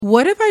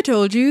What if I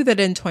told you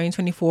that in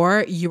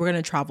 2024, you were going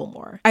to travel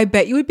more? I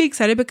bet you would be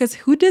excited because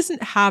who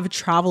doesn't have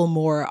travel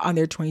more on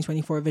their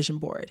 2024 vision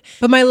board?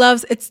 But my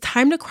loves, it's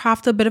time to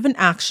craft a bit of an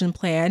action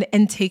plan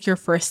and take your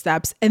first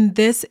steps. And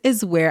this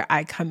is where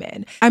I come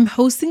in. I'm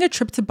hosting a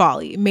trip to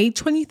Bali, May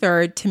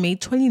 23rd to May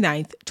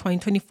 29th,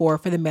 2024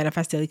 for the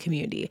Manifest Daily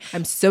community.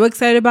 I'm so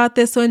excited about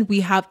this one. We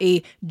have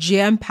a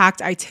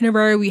jam-packed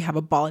itinerary. We have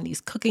a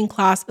Balinese cooking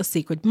class, a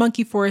sacred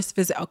monkey forest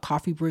visit, a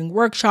coffee brewing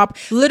workshop,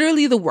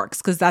 literally the works,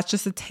 because that's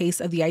just a taste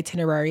of the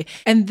itinerary.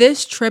 And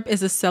this trip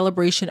is a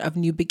celebration of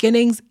new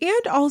beginnings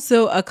and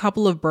also a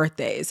couple of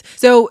birthdays.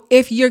 So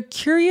if you're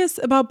curious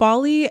about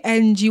Bali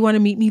and you want to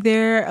meet me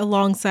there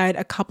alongside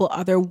a couple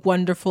other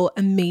wonderful,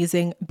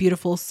 amazing,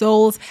 beautiful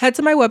souls, head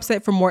to my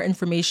website for more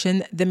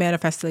information,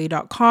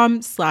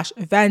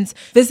 themanifestdaily.com/events.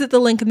 Visit the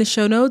link in the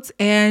show notes.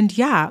 And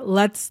yeah,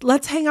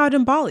 let's hang out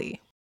in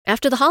Bali.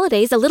 After the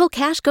holidays, a little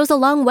cash goes a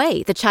long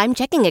way. The Chime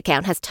checking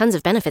account has tons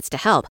of benefits to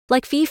help,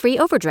 like fee-free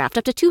overdraft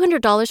up to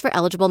 $200 for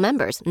eligible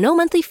members, no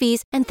monthly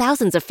fees, and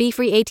thousands of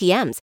fee-free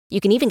ATMs. You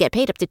can even get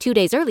paid up to 2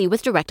 days early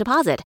with direct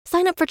deposit.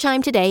 Sign up for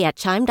Chime today at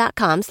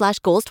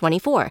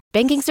chime.com/goals24.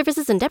 Banking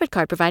services and debit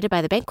card provided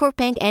by the Bancorp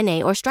Bank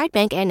N.A. or Stride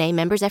Bank N.A.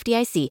 members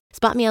FDIC.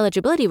 Spot me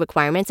eligibility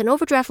requirements and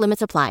overdraft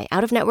limits apply.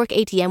 Out-of-network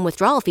ATM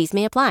withdrawal fees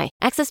may apply.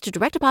 Access to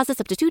direct deposits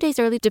up to 2 days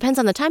early depends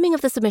on the timing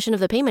of the submission of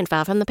the payment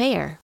file from the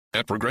payer.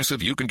 At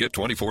Progressive, you can get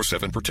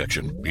 24/7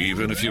 protection,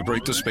 even if you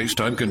break the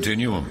space-time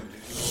continuum.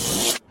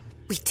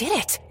 We did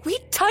it! We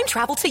time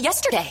traveled to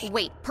yesterday!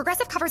 Wait,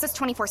 Progressive covers us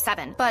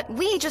 24/7, but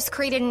we just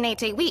created an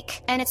 8-day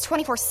week, and it's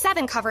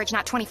 24/7 coverage,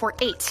 not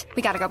 24/8.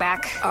 We gotta go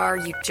back. Are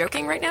you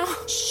joking right now?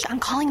 Shh, I'm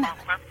calling them.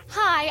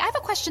 Hi, I have a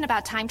question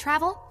about time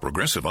travel.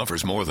 Progressive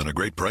offers more than a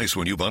great price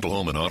when you bundle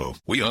home and auto.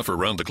 We offer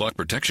round-the-clock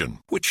protection,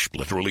 which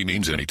literally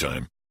means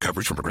anytime.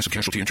 Coverage from Progressive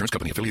Casualty Insurance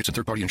Company, affiliates, and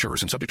third-party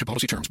insurers, and subject to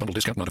policy terms. Bundle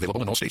discount not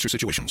available in all states or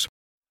situations.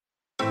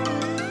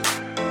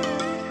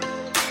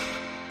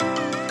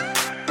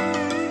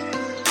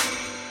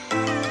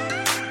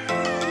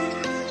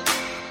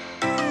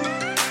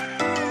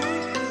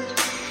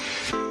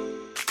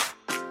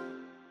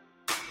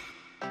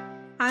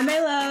 Hi, my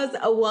loves.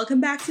 Welcome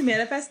back to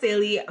Manifest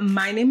Daily.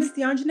 My name is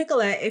Deandra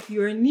Nicolette. If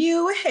you're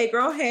new, hey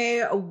girl,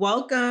 hey,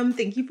 welcome.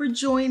 Thank you for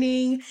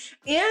joining.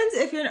 And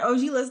if you're an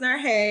OG listener,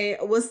 hey,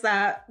 what's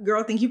up?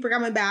 Girl, thank you for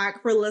coming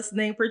back, for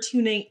listening, for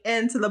tuning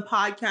into the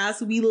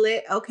podcast. We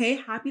lit, okay?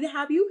 Happy to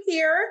have you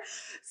here.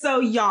 So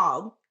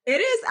y'all, it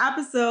is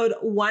episode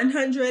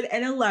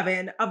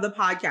 111 of the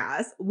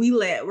podcast. We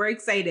lit. We're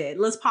excited.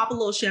 Let's pop a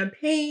little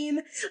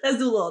champagne. Let's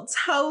do a little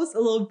toast, a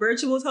little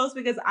virtual toast,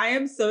 because I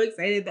am so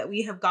excited that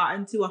we have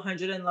gotten to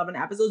 111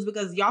 episodes,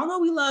 because y'all know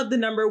we love the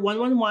number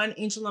 111,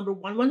 angel number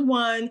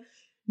 111,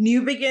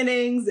 new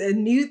beginnings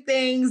and new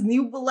things,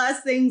 new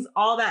blessings,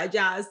 all that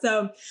jazz.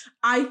 So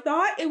I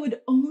thought it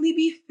would only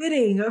be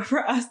fitting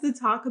for us to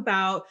talk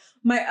about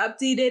my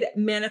updated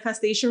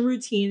manifestation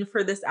routine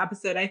for this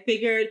episode. I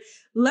figured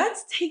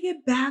let's take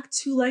it back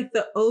to like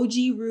the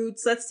OG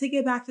roots. Let's take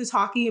it back to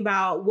talking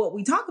about what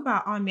we talk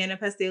about on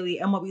Manifest Daily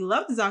and what we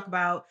love to talk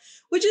about,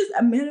 which is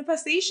a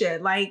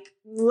manifestation. Like,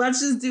 let's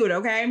just do it,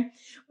 okay?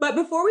 But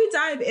before we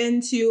dive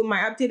into my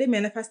updated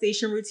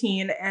manifestation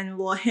routine and a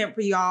little hint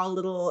for y'all,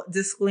 little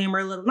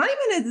disclaimer, not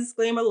even a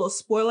disclaimer, a little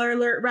spoiler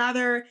alert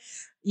rather.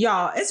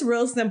 Y'all, it's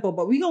real simple,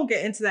 but we're going to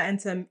get into that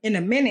in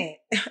a minute.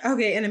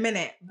 Okay, in a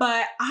minute.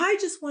 But I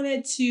just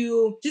wanted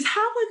to just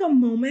have like a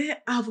moment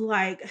of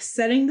like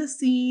setting the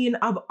scene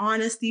of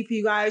honesty for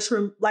you guys,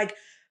 from like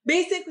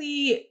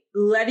basically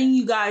letting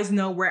you guys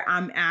know where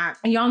I'm at.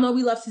 And y'all know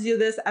we love to do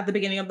this at the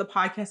beginning of the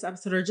podcast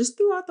episode or just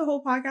throughout the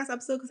whole podcast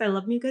episode, because I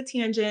love me a good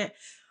tangent.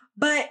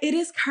 But it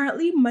is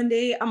currently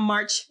Monday,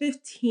 March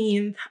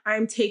 15th.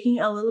 I'm taking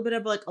a little bit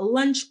of like a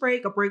lunch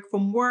break, a break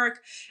from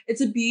work.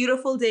 It's a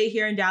beautiful day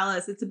here in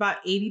Dallas. It's about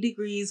 80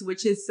 degrees,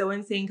 which is so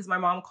insane because my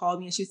mom called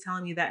me and she was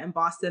telling me that in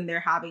Boston,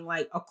 they're having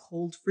like a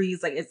cold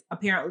freeze. Like, it's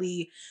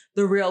apparently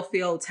the real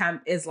field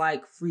temp is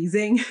like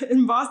freezing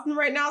in Boston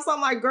right now. So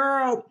I'm like,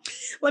 girl,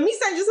 let me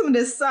send you some of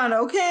this sun,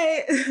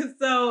 okay?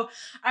 So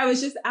I was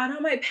just out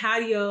on my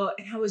patio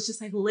and I was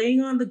just like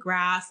laying on the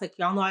grass. Like,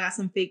 y'all know I got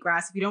some fake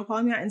grass. If you don't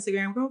follow me on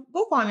Instagram, go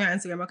follow me on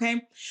Instagram,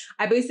 okay?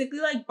 I basically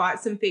like bought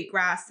some fake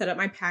grass, set up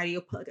my patio,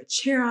 put like a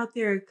chair out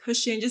there, a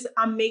cushion. Just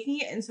I'm making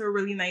it into a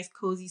really nice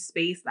cozy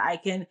space that I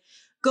can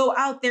go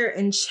out there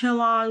and chill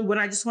on when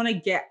I just want to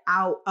get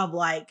out of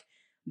like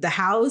the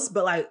house,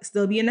 but like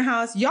still be in the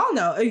house. Y'all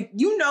know,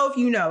 you know if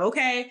you know,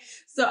 okay?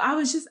 So I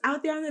was just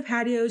out there on the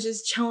patio,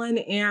 just chilling,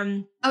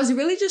 and I was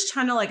really just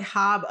trying to like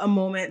have a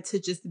moment to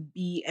just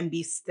be and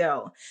be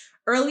still.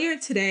 Earlier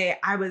today,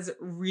 I was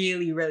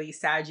really, really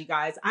sad, you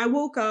guys. I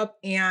woke up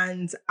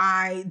and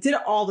I did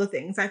all the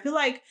things. I feel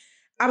like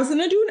I was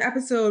going to do an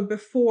episode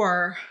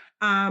before,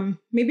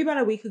 maybe about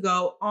a week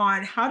ago,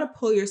 on how to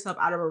pull yourself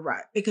out of a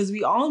rut, because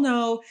we all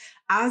know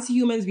as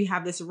humans, we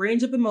have this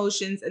range of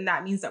emotions, and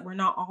that means that we're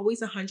not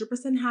always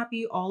 100%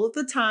 happy all of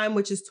the time,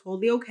 which is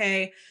totally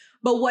okay.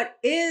 But what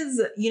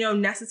is,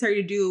 necessary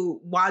to do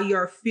while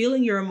you're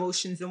feeling your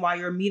emotions and while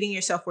you're meeting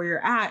yourself where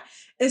you're at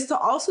is to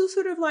also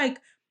sort of like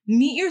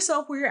meet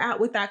yourself where you're at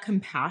with that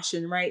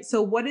compassion, right?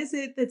 So what is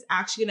it that's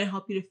actually going to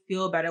help you to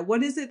feel better?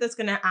 What is it that's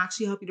going to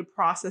actually help you to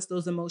process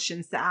those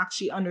emotions, to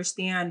actually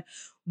understand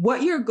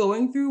what you're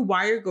going through,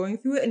 why you're going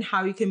through it, and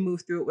how you can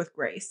move through it with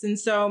grace? And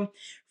so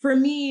for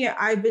me,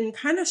 I've been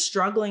kind of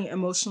struggling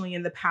emotionally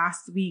in the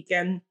past week,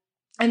 and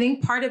I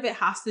think part of it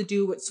has to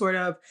do with sort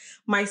of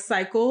my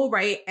cycle,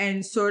 right?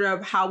 And sort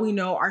of how we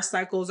know our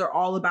cycles are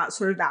all about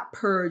sort of that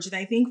purge. And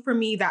I think for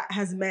me, that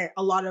has meant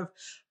a lot of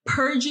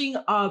purging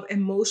of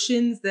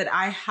emotions that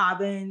I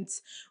haven't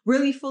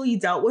really fully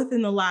dealt with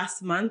in the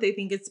last month. I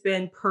think it's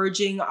been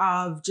purging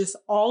of just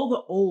all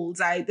the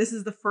olds. This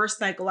is the first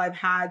cycle I've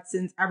had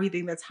since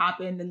everything that's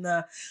happened in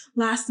the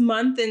last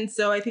month. And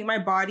so I think my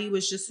body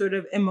was just sort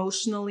of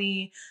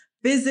emotionally,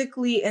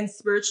 physically, and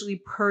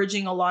spiritually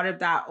purging a lot of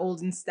that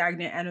old and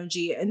stagnant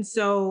energy. And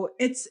so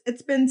it's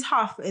been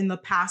tough in the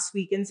past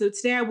week. And so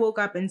today I woke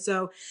up, and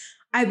so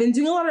I've been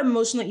doing a lot of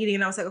emotional eating,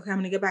 and I was like, okay, I'm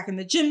going to get back in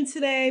the gym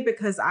today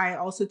because I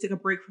also took a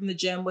break from the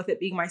gym with it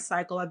being my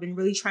cycle. I've been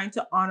really trying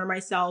to honor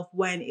myself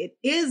when it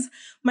is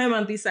my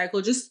monthly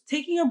cycle, just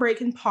taking a break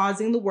and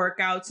pausing the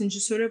workouts and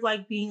just sort of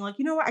like being like,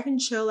 you know what, I can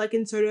chill. I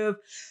can sort of,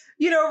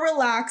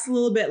 relax a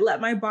little bit,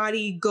 let my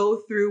body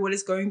go through what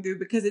it's going through,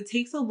 because it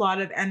takes a lot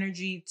of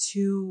energy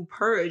to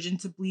purge and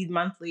to bleed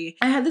monthly.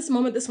 I had this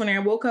moment this morning. I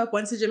woke up,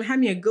 went to the gym, had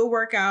me a good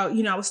workout.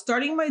 I was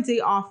starting my day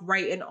off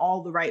right in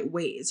all the right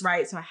ways,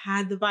 right? So I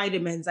had the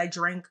vitamins, I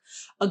drank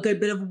a good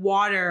bit of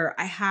water,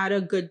 I had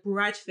a good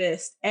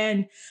breakfast,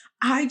 and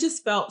I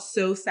just felt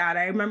so sad.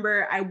 I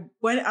remember I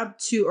went down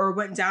to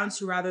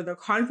the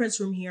conference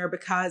room here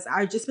because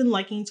I've just been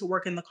liking to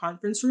work in the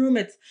conference room.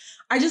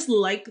 I just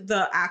like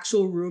the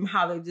actual room,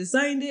 how they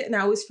designed it. And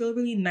I always feel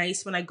really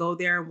nice when I go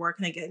there and work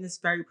and I get in this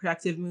very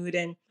productive mood.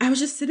 And I was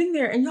just sitting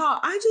there, and y'all,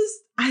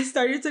 I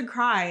started to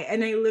cry,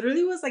 and I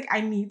literally was like,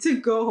 I need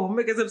to go home,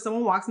 because if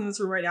someone walks in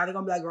this room right now, they're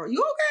gonna be like, girl,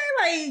 you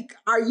okay? Like,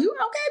 are you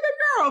okay,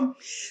 baby girl?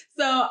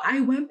 So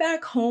I went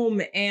back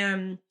home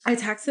and I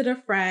texted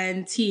a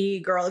friend, T,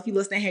 girl, if you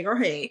listen to Hey Girl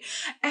Hey.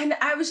 And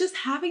I was just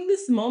having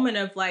this moment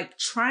of like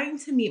trying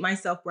to meet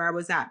myself where I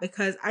was at,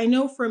 because I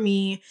know for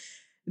me,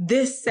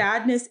 this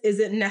sadness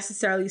isn't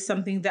necessarily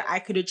something that I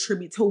could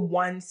attribute to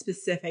one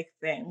specific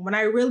thing. When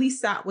I really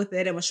sat with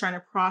it and was trying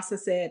to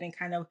process it and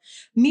kind of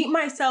meet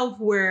myself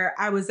where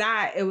I was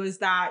at, it was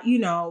that,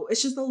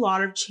 it's just a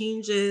lot of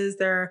changes.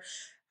 There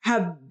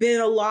have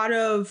been a lot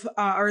of,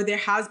 there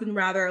has been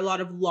rather a lot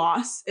of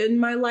loss in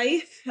my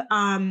life,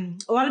 a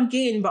lot of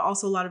gain, but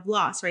also a lot of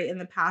loss, right, in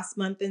the past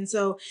month. And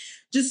so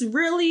just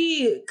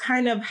really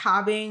kind of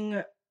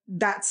having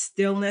that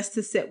stillness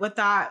to sit with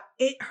that,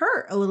 it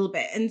hurt a little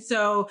bit. And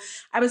so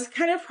I was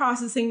kind of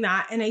processing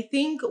that. And I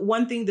think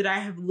one thing that I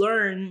have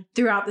learned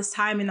throughout this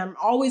time, and I'm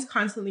always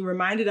constantly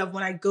reminded of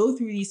when I go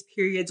through these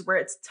periods where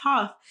it's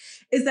tough,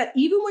 is that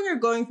even when you're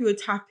going through a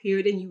tough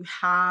period and you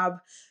have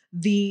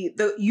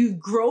you've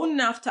grown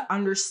enough to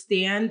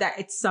understand that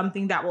it's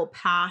something that will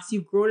pass.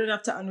 You've grown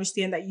enough to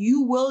understand that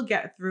you will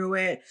get through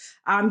it.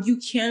 You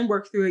can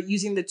work through it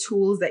using the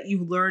tools that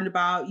you've learned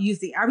about,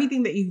 using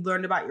everything that you've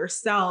learned about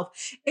yourself.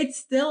 It's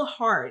still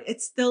hard.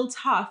 It's still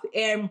tough.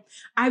 And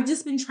I've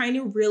just been trying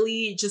to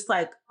really just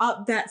like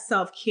up that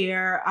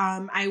self-care.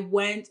 I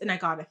went and I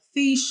got a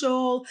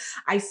facial.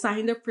 I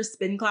signed up for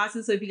spin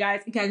classes. So if you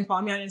guys can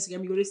follow me on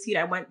Instagram, you go to see it.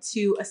 I went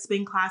to a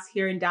spin class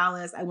here in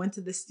Dallas. I went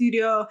to the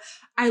studio.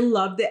 I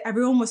loved it.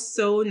 Everyone was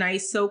so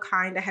nice, so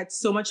kind. I had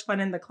so much fun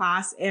in the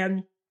class.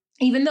 And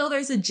even though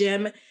there's a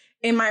gym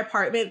in my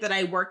apartment that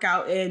I work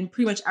out in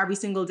pretty much every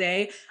single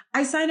day,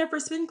 I signed up for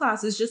spin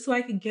classes just so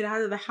I could get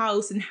out of the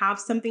house and have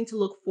something to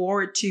look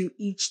forward to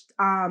each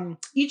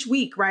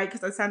week, right?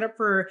 Because I signed up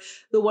for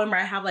the one where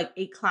I have like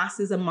 8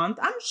 classes a month.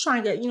 I'm just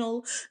trying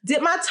to,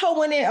 dip my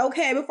toe in it,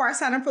 okay, before I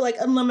sign up for like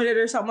unlimited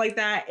or something like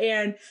that.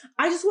 And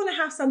I just want to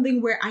have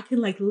something where I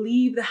can like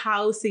leave the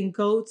house and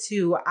go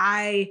to.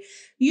 I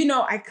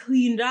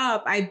cleaned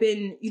up. I've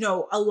been,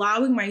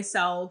 allowing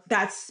myself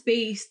that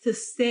space to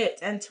sit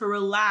and to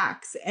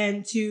relax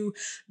and to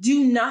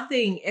do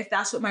nothing if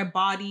that's what my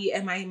body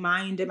and my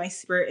mind and my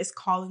spirit is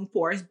calling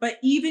for. But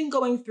even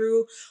going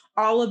through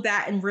all of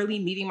that and really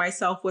meeting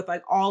myself with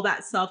like all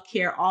that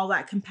self-care, all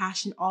that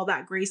compassion, all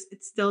that grace,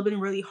 it's still been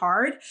really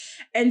hard.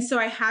 And so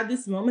I had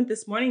this moment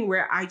this morning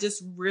where I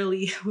just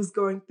really was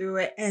going through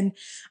it. And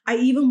I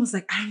even was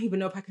like, I don't even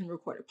know if I can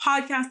record a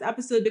podcast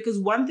episode, because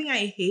one thing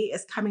I hate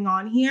is coming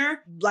on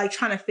here, like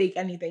trying to fake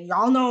anything.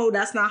 Y'all know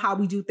that's not how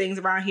we do things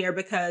around here,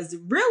 because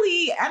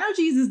really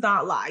energies does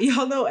not lie.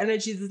 Y'all know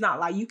energies does not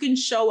lie. You can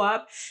show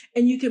up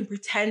and you can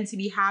pretend to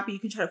be happy. You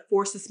can try to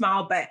force a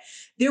smile, but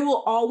there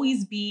will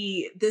always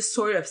be this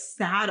sort of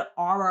sad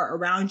aura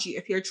around you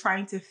if you're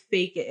trying to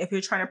fake it, if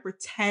you're trying to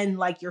pretend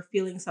like you're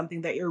feeling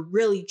something that you're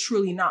really,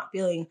 truly not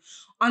feeling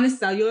on a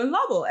cellular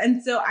level.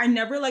 And so I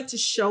never like to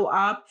show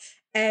up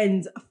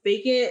and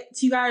fake it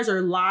to you guys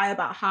or lie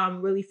about how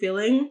I'm really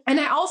feeling. And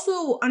I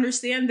also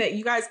understand that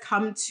you guys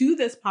come to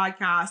this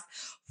podcast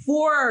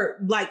for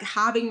like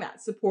having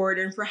that support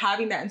and for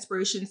having that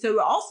inspiration. So it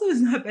also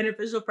is not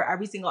beneficial for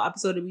every single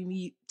episode to be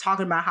me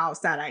talking about how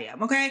sad I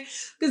am, okay?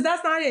 Because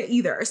that's not it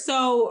either.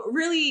 So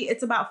really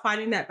it's about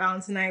finding that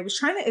balance. And I was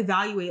trying to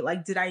evaluate,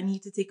 like, did I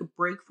need to take a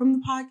break from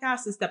the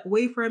podcast and step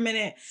away for a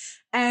minute?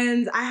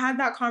 And I had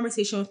that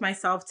conversation with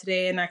myself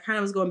today, and I kind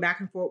of was going back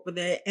and forth with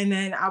it. And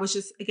then I was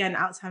just, again,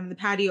 outside on the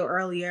patio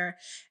earlier,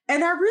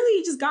 and I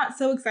really just got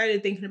so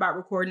excited thinking about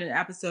recording an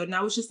episode. And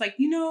I was just like,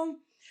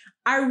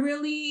 I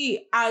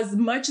really, as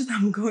much as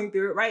I'm going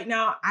through it right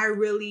now, I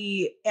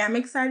really am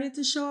excited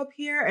to show up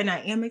here, and I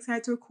am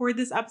excited to record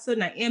this episode,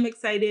 and I am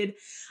excited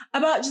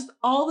about just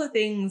all the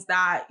things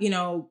that,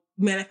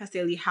 Manifest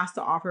Daily has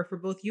to offer for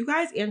both you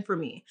guys and for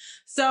me.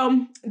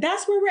 So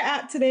that's where we're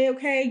at today,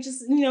 okay?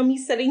 Just, me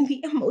setting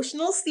the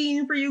emotional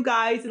scene for you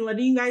guys and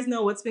letting you guys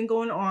know what's been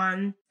going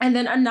on. And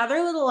then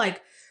another little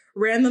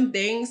random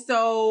thing.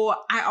 So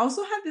I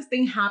also had this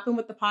thing happen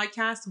with the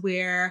podcast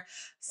where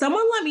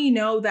someone let me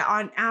know that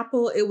on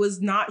Apple, it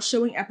was not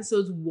showing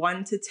episodes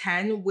 1 to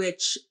 10,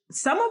 which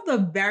some of the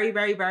very,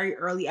 very, very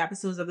early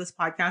episodes of this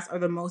podcast are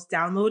the most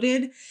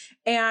downloaded.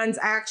 And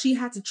I actually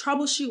had to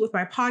troubleshoot with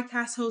my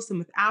podcast host and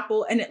with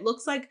Apple. And it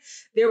looks like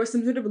there was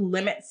some sort of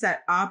limit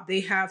set up.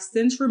 They have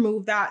since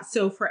removed that.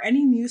 So for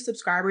any new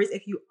subscribers,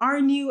 if you are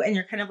new and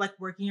you're kind of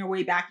working your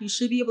way back, you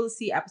should be able to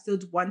see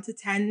episodes 1 to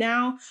 10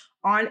 now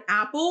on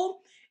Apple.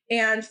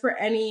 And for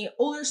any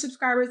older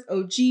subscribers,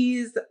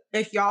 OGs,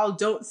 if y'all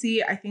don't see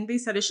it, I think they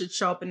said it should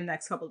show up in the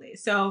next couple of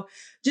days. So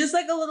just a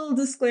little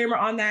disclaimer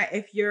on that.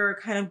 If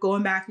you're kind of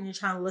going back and you're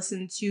trying to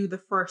listen to the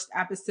first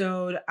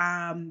episode,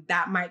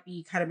 that might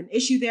be kind of an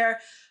issue there.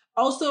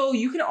 Also,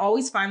 you can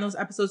always find those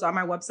episodes on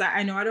my website.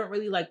 I know I don't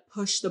really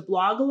push the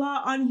blog a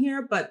lot on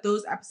here, but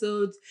those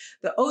episodes,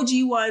 the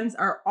OG ones,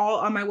 are all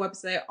on my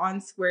website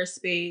on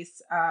Squarespace.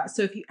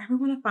 So if you ever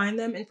want to find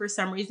them and for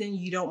some reason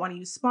you don't want to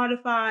use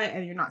Spotify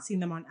and you're not seeing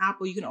them on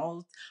Apple, you can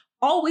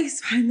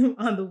always find them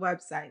on the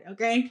website,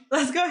 okay?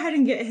 Let's go ahead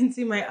and get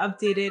into my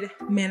updated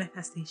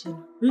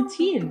manifestation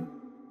routine.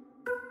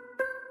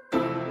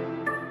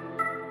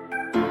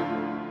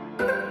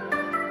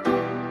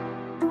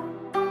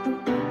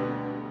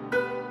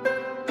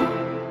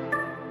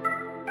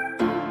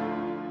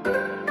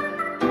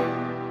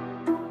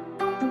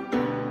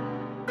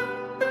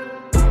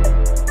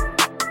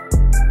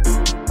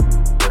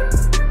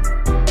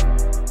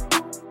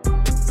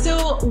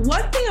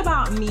 One thing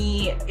about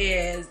me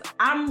is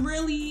I'm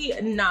really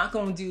not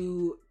going to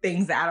do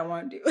things that I don't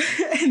want to do.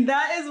 And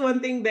that is one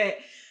thing that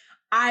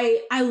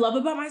I love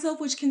about myself,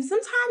 which can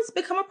sometimes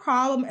become a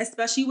problem,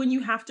 especially when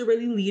you have to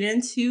really lean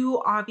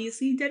into,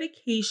 obviously,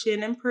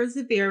 dedication and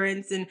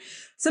perseverance. And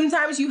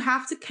sometimes you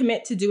have to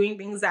commit to doing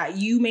things that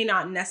you may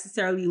not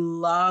necessarily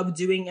love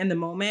doing in the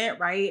moment,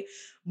 right?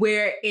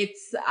 Where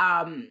it's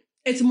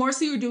more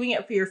so you're doing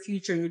it for your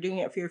future, you're doing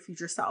it for your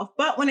future self.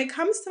 But when it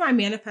comes to my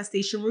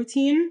manifestation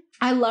routine,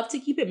 I love to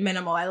keep it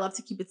minimal. I love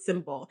to keep it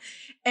simple.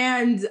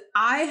 And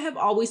I have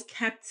always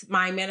kept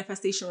my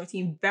manifestation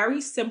routine very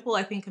simple,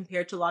 I think,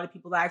 compared to a lot of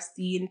people that I've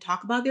seen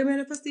talk about their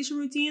manifestation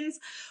routines.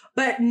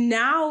 But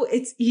now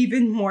it's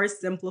even more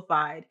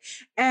simplified.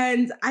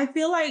 And I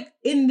feel like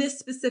in this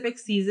specific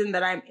season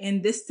that I'm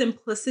in, this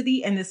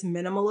simplicity and this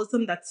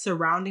minimalism that's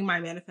surrounding my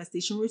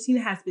manifestation routine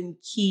has been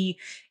key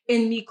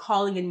in me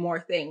calling in more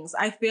things.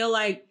 I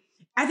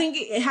think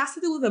it has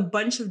to do with a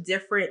bunch of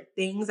different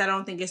things. I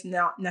don't think it's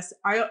not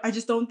necessary. I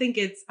just don't think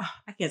it's,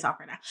 I can't talk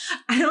right now.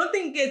 I don't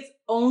think it's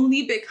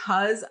only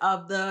because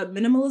of the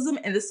minimalism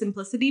and the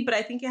simplicity, but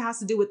I think it has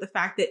to do with the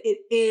fact that it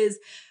is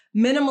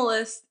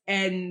minimalist.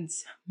 It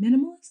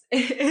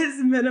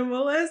is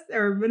minimalist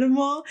or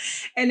minimal,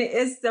 and it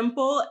is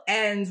simple.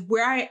 And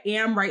where I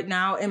am right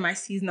now in my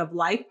season of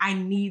life, I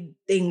need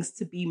things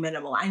to be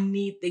minimal. I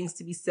need things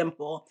to be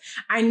simple.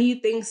 I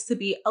need things to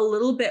be a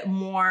little bit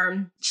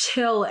more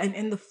chill and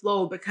in the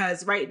flow,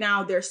 because right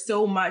now there's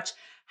so much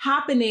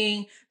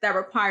happening that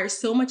requires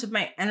so much of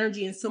my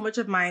energy and so much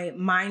of my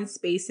mind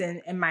space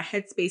and my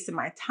head space and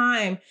my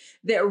time,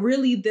 that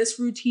really this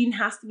routine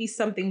has to be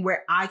something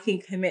where I can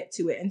commit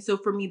to it. And so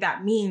for me,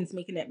 that means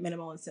making it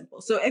minimal and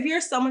simple. So if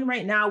you're someone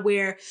right now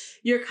where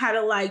you're kind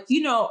of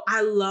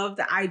I love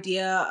the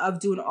idea of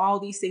doing all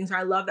these things, or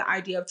I love the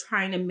idea of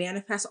trying to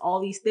manifest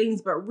all these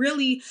things, but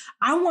really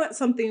I want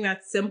something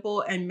that's simple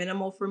and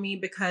minimal for me,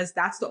 because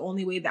that's the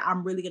only way that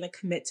I'm really going to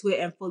commit to it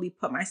and fully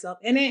put myself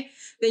in it,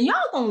 then y'all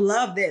gonna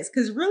love this,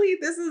 because really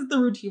this is the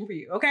routine for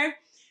you, okay?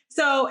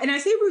 So, and I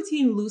say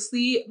routine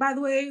loosely, by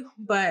the way,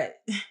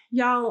 but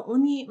y'all, let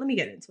me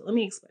get into it. Let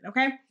me explain,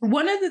 okay?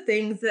 One of the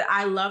things that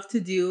I love to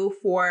do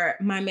for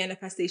my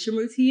manifestation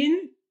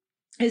routine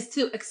is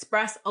to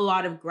express a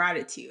lot of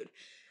gratitude.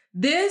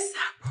 This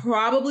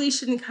probably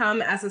shouldn't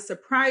come as a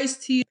surprise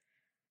to you,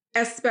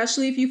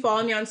 especially if you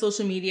follow me on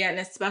social media, and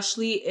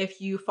especially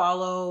if you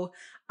follow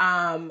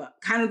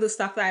kind of the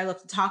stuff that I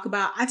love to talk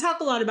about. I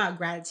talk a lot about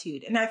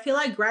gratitude, and I feel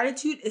like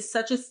gratitude is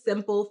such a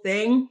simple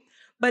thing,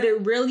 but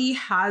it really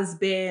has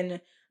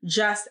been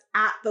just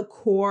at the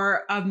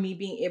core of me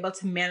being able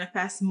to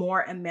manifest more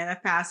and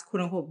manifest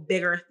quote unquote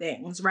bigger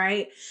things,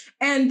 right?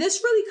 And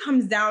this really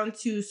comes down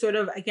to sort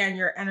of, again,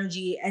 your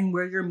energy and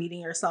where you're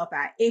meeting yourself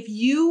at. If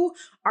you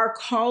are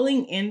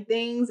calling in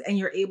things and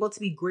you're able to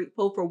be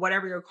grateful for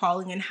whatever you're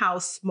calling and how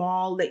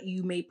small that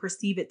you may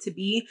perceive it to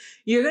be,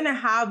 you're going to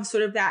have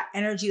sort of that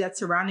energy that's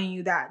surrounding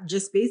you that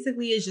just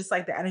basically is just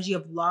like the energy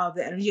of love,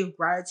 the energy of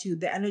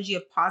gratitude, the energy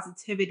of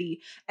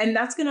positivity. And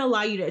that's going to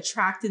allow you to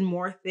attract in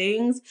more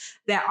things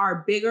that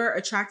are bigger,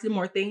 attract in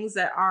more things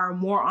that are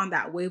more on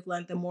that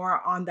wavelength and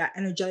more on that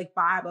energetic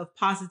vibe of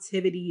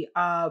positivity,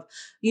 of,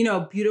 you know,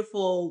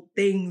 beautiful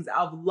things,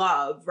 of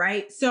love,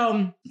 right?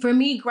 So for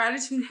me,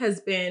 gratitude has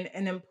been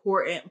an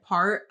important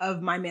part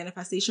of my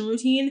manifestation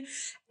routine.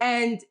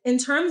 And in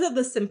terms of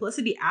the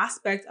simplicity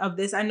aspect of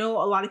this, I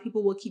know a lot of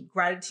people will keep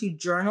gratitude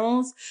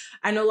journals.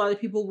 I know a lot of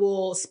people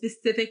will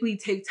specifically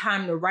take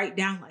time to write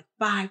down like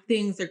 5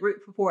 things they're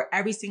grateful for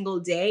every single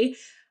day.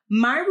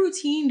 My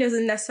routine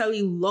doesn't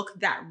necessarily look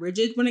that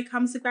rigid when it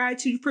comes to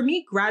gratitude. For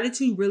me,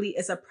 gratitude really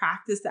is a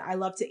practice that I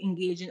love to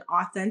engage in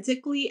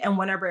authentically and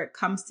whenever it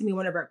comes to me,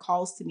 whenever it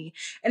calls to me.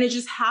 And it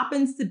just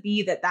happens to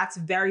be that that's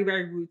very,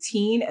 very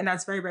routine and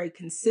that's very, very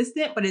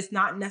consistent, but it's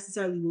not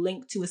necessarily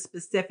linked to a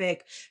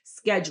specific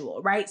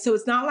schedule, right? So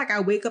it's not like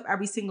I wake up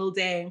every single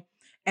day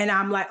and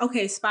I'm like,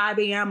 okay, it's 5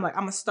 a.m. Like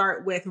I'm gonna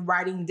start with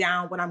writing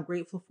down what I'm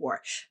grateful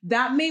for.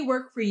 That may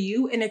work for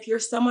you. And if you're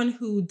someone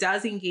who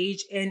does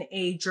engage in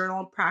a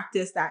journal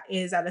practice that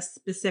is at a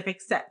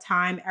specific set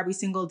time every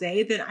single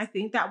day, then I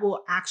think that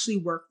will actually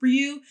work for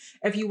you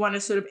if you want to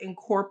sort of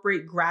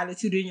incorporate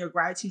gratitude in your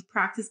gratitude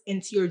practice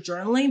into your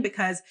journaling,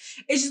 because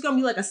it's just gonna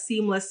be like a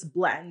seamless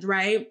blend,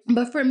 right?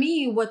 But for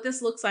me, what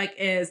this looks like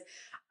is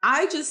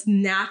I just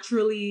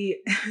naturally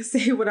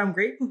say what I'm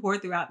grateful for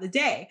throughout the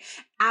day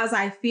as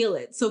I feel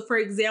it. So for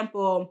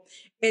example,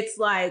 it's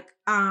like,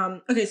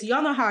 okay, so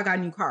y'all know how I got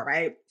a new car,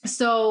 right?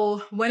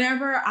 So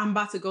whenever I'm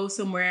about to go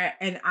somewhere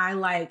and I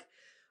like,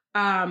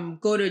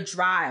 go to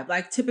drive,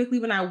 like typically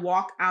when I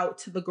walk out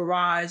to the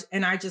garage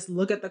and I just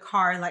look at the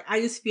car and like, I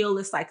just feel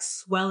this like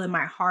swell in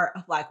my heart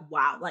of like,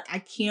 wow, like I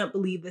can't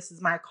believe this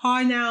is my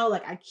car now.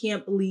 Like I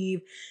can't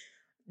believe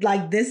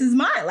like, this is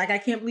mine. Like, I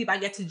can't believe I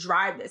get to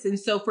drive this. And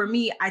so for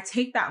me, I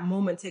take that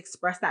moment to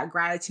express that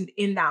gratitude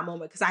in that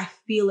moment because I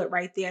feel it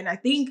right there. And I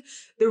think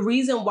the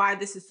reason why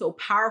this is so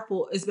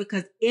powerful is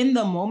because in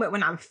the moment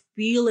when I'm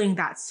feeling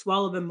that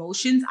swell of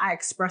emotions, I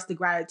express the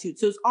gratitude.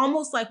 So it's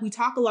almost like we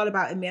talk a lot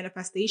about in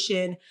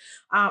manifestation,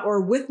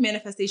 or with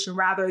manifestation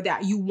rather,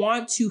 that you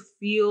want to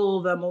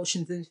feel the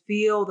emotions and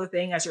feel the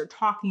thing as you're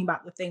talking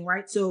about the thing,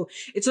 right? So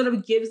it sort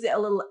of gives it a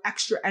little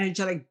extra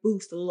energetic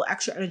boost, a little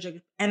extra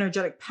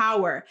energetic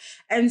power.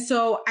 And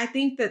so I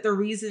think that the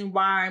reason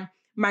why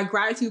my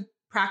gratitude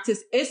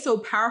practice is so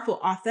powerful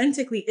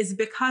authentically is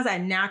because I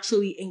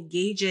naturally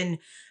engage in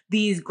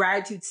these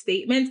gratitude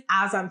statements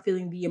as I'm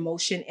feeling the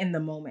emotion in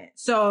the moment.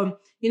 So,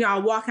 you know,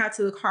 I'll walk out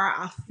to the car,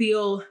 I'll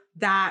feel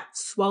that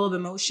swell of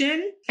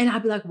emotion and I'll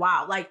be like,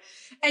 wow, like,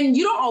 and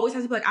you don't always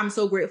have to be like, I'm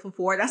so grateful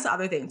for it. That's the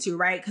other thing too,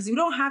 right? Because you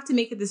don't have to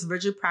make it this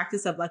rigid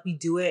practice of like, we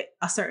do it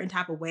a certain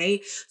type of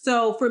way.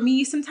 So for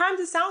me, sometimes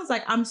it sounds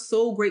like I'm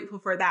so grateful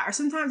for that. Or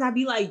sometimes I'd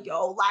be like,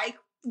 yo, like,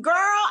 girl,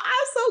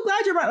 I'm so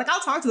glad you're right. Like, I'll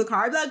talk to the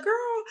car. I'd be like,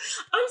 girl,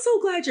 I'm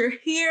so glad you're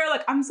here.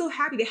 Like, I'm so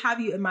happy to have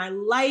you in my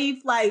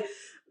life. Like,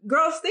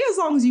 girl, stay as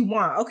long as you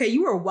want. Okay,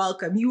 you are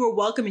welcome. You are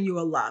welcome and you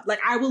are loved. Like,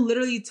 I will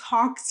literally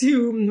talk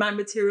to my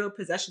material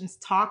possessions,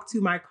 talk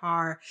to my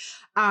car.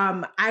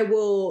 I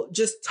will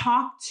just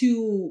talk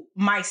to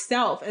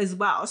myself as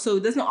well. So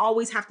it doesn't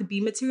always have to be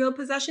material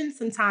possessions.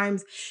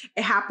 Sometimes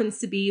it happens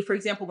to be, for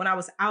example, when I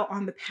was out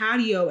on the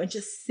patio and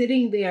just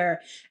sitting there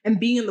and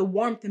being in the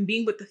warmth and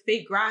being with the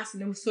fake grass.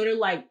 And it was sort of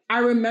like, I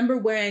remember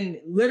when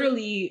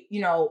literally,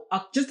 you know,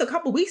 just a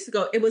couple weeks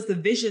ago, it was the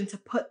vision to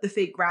put the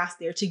fake grass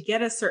there, to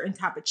get a certain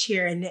type of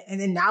chair. And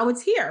then now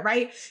it's here,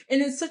 right?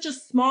 And it's such a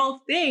small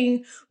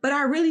thing, but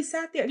I really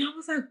sat there and I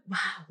was like,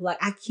 wow, like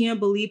I can't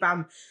believe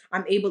I'm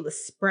able to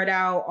spread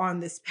out on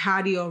this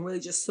patio and really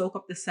just soak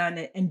up the sun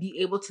and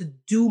be able to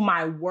do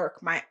my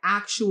work, my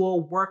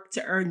actual work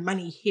to earn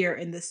money here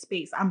in this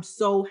space. I'm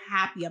so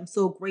happy. I'm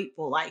so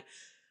grateful. Like,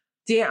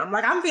 damn,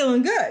 like I'm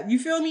feeling good. You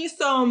feel me?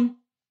 So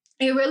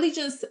it really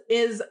just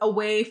is a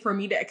way for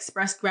me to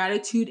express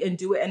gratitude and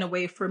do it in a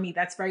way for me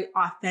that's very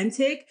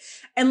authentic.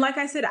 And like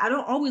I said, I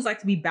don't always like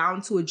to be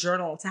bound to a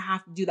journal to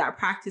have to do that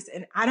practice.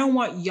 And I don't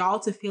want y'all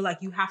to feel like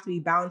you have to be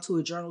bound to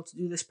a journal to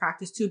do this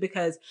practice too,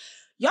 because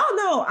y'all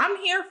know I'm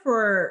here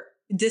for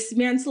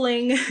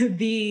dismantling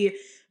the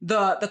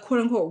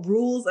quote unquote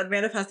rules of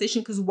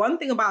manifestation. Because one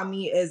thing about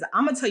me is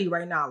I'm going to tell you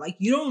right now, like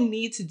you don't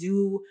need to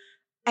do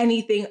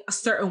anything a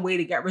certain way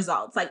to get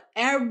results. Like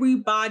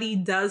everybody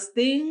does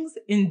things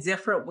in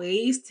different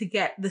ways to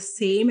get the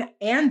same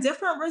and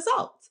different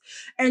results.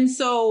 And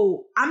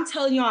so I'm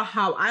telling y'all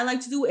how I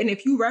like to do it. And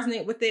if you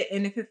resonate with it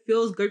and if it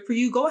feels good for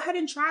you, go ahead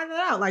and try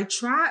that out. Like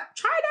try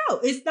it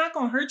out. It's not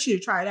going to hurt you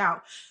to try it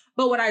out.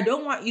 But what I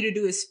don't want you to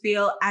do is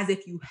feel as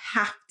if you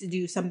have to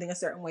do something a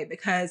certain way,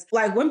 because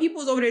like when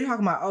people's over there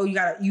talking about, oh,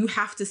 you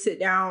have to sit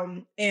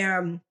down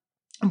and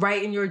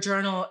write in your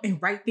journal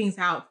and write things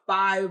out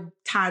 5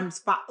 times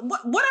 5,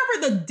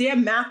 whatever the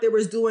damn math they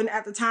was doing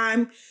at the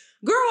time.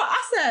 Girl,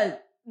 I said,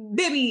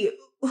 baby,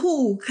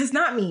 who? Cause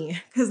not me.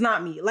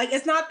 Like,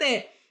 it's not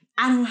that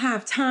I don't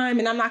have time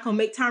and I'm not going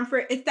to make time for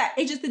it. It's that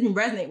it just didn't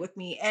resonate with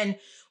me. And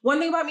one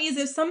thing about me is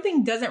if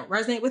something doesn't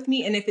resonate with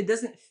me and if it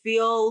doesn't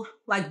feel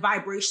like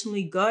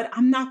vibrationally good,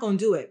 I'm not going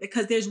to do it,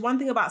 because there's one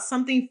thing about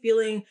something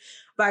feeling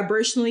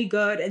vibrationally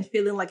good and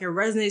feeling like it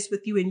resonates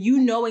with you, and you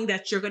knowing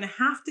that you're going to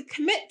have to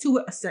commit to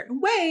it a certain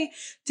way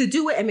to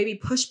do it and maybe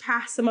push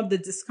past some of the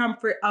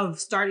discomfort of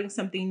starting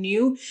something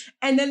new.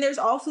 And then there's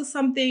also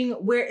something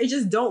where it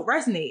just don't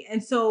resonate.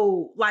 And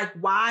so like,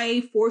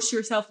 why force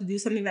yourself to do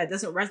something that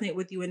doesn't resonate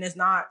with you and is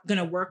not going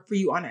to work for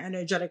you on an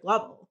energetic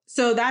level?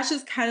 So that's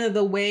just kind of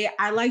the way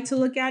I like to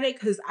look at it,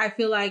 because I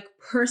feel like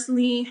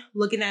personally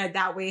looking at it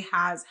that way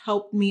has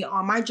helped me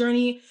on my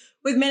journey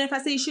with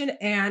manifestation,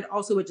 and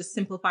also with just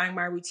simplifying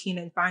my routine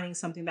and finding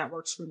something that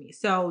works for me.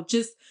 So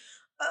just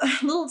a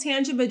little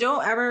tangent, but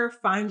don't ever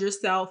find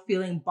yourself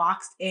feeling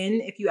boxed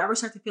in. If you ever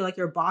start to feel like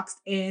you're boxed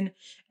in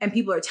and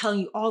people are telling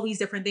you all these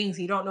different things,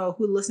 you don't know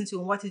who to listen to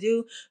and what to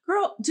do,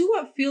 girl, do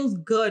what feels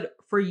good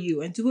for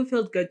you and do what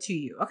feels good to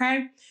you.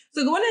 Okay.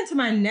 So going into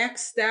my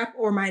next step,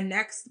 or my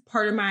next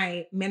part of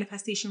my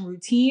manifestation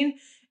routine,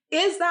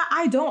 is that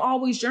I don't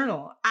always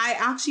journal. I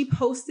actually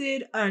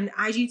posted an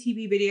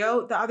IGTV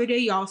video the other day.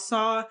 Y'all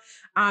saw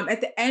at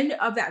the end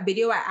of that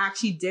video, I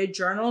actually did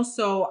journal.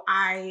 So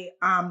I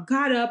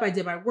got up, I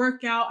did my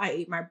workout, I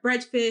ate my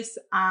breakfast,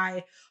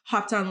 I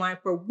hopped online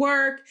for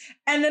work,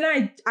 and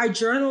then I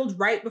journaled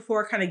right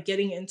before kind of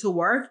getting into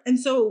work. And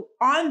so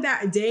on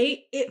that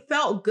day, it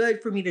felt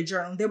good for me to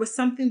journal. There was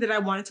something that I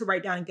wanted to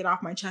write down and get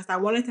off my chest. I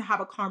wanted to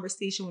have a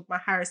conversation with my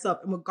higher self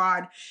and with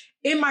God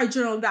in my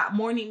journal that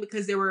morning,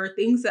 because there were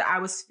things that I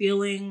was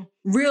feeling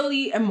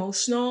really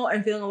emotional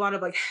and feeling a lot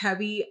of like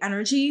heavy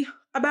energy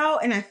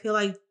about. And I feel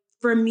like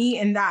for me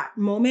in that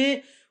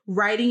moment,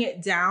 writing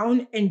it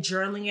down and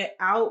journaling it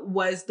out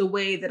was the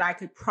way that I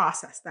could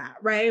process that,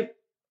 right?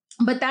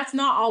 But that's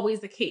not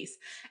always the case.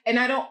 And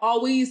I don't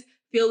always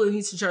feel the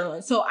need to journal.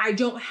 And so I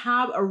don't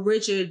have a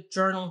rigid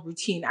journal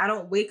routine. I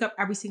don't wake up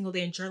every single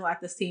day and journal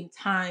at the same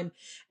time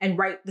and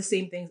write the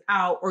same things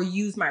out or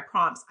use my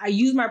prompts. I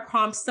use my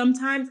prompts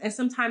sometimes, and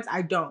sometimes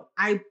I don't.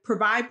 I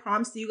provide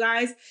prompts to you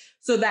guys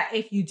so that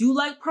if you do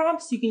like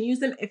prompts, you can use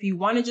them. If you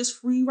want to just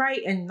free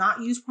write and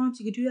not use prompts,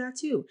 you can do that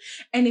too.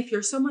 And if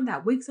you're someone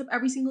that wakes up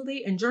every single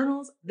day and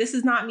journals, this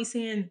is not me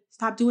saying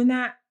stop doing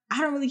that. I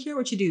don't really care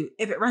what you do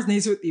if it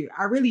resonates with you.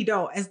 I really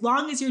don't. As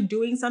long as you're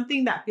doing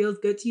something that feels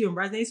good to you and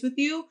resonates with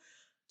you,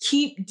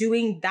 keep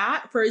doing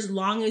that for as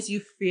long as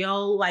you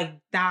feel like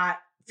that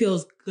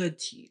feels good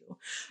to you.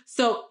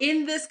 So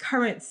in this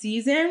current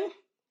season,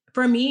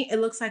 for me,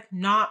 it looks like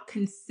not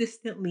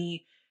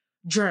consistently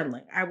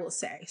journaling, I will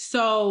say.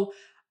 So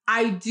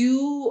I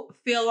do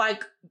feel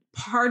like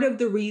part of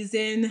the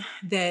reason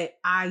that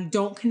I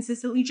don't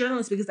consistently journal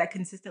is because I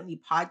consistently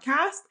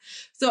podcast.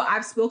 So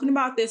I've spoken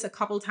about this a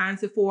couple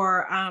times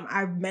before.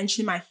 I've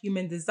mentioned my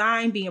human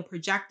design, being a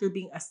projector,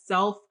 being a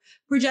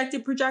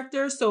self-projected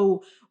projector.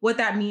 So what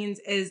that means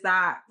is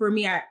that for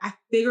me, I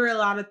figure a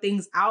lot of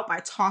things out by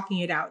talking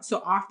it out.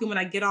 So often when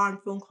I get on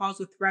phone calls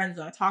with friends,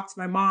 when I talk to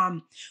my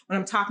mom, when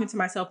I'm talking to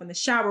myself in the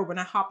shower, when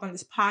I hop on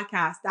this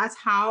podcast, that's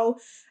how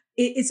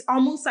it's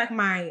almost like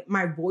my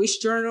voice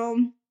journal,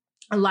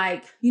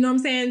 like, you know what I'm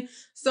saying?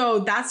 So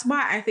that's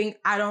why I think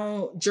I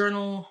don't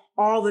journal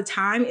all the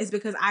time, is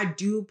because I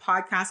do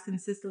podcast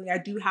consistently. I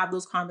do have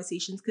those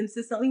conversations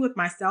consistently with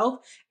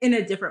myself in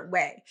a different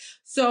way.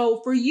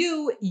 So for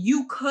you,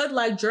 you could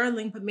like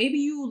journaling, but maybe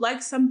you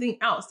like something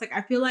else. Like,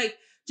 I feel like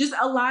just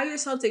allow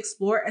yourself to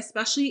explore,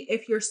 especially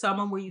if you're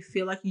someone where you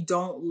feel like you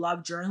don't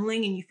love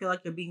journaling and you feel like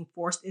you're being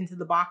forced into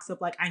the box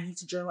of like, I need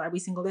to journal every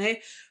single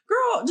day.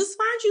 Girl, just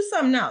find you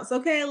something else,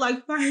 okay?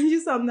 Like, find you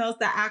something else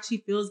that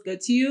actually feels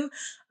good to you.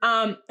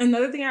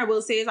 Another thing I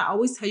will say is I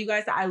always tell you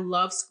guys that I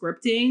love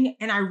scripting,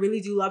 and I really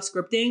do love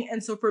scripting.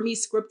 And so for me,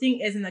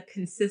 scripting isn't a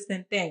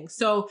consistent thing.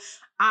 So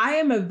I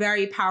am a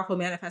very powerful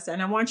manifestor,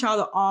 and I want y'all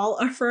to all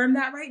affirm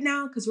that right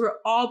now, because we're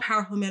all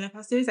powerful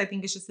manifestors. I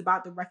think it's just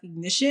about the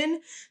recognition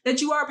that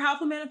you are a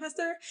powerful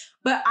manifestor.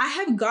 But I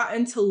have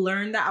gotten to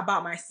learn that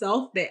about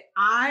myself, that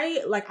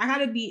I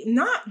gotta be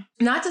not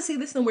to say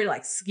this in a way to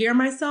like scare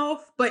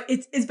myself, but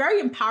it's very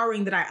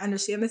empowering that I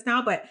understand this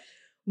now. But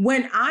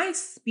when I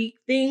speak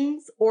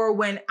things, or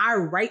when I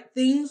write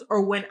things,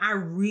 or when I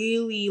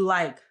really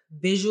like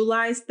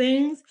visualize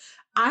things,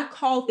 I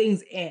call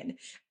things in.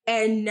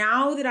 And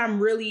now that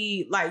I'm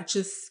really like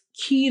just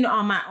keen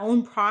on my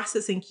own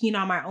process and keen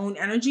on my own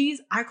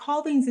energies, I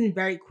call things in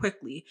very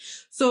quickly.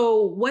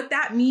 So what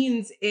that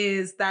means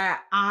is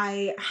that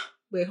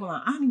wait, hold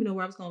on. I don't even know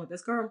where I was going with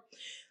this, girl.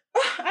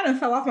 I done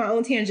fell off my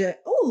own tangent.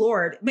 Oh,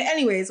 Lord. But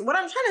anyways, what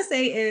I'm trying to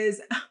say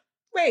is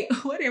Wait,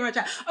 what am I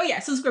trying? Oh yeah,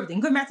 so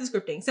scripting. Going back to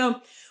scripting. So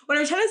what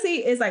I'm trying to say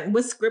is like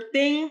with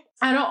scripting,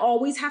 I don't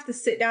always have to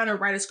sit down and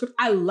write a script.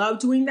 I love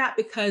doing that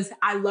because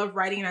I love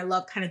writing and I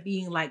love kind of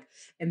being like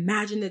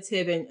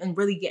imaginative and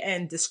really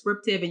getting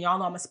descriptive. And y'all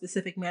know I'm a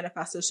specific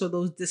manifestor. So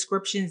those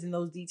descriptions and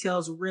those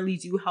details really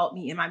do help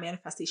me in my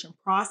manifestation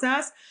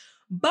process.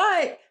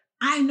 But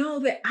I know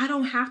that I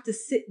don't have to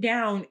sit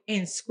down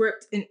and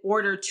script in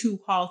order to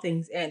call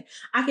things in.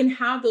 I can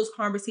have those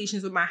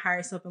conversations with my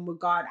higher self and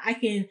with God. I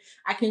can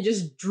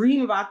just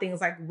dream about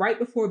things like right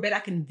before bed.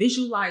 I can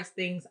visualize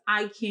things.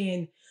 I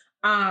can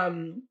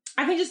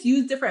just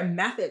use different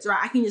methods, right?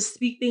 I can just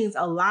speak things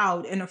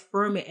aloud and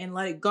affirm it and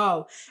let it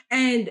go.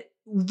 And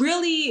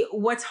really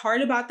what's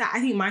hard about that, I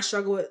think my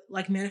struggle with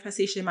like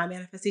manifestation, my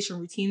manifestation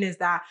routine is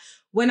that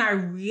when I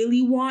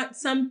really want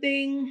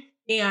something,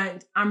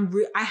 and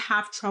I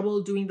have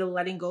trouble doing the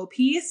letting go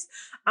piece.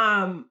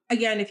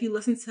 Again, if you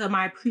listen to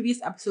my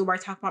previous episode where I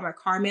talked about my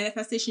car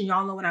manifestation,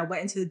 y'all know when I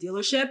went into the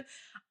dealership,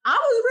 I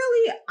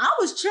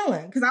was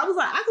chilling because I was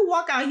like, I could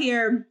walk out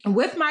here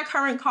with my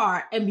current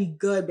car and be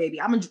good, baby.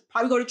 I'm gonna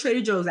probably go to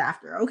Trader Joe's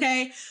after,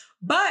 okay?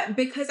 But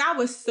because I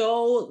was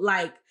so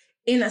like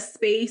in a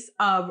space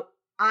of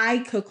I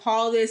could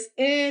call this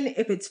in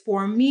if it's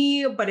for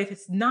me, but if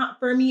it's not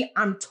for me,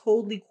 I'm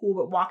totally cool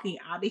with walking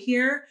out of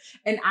here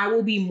and I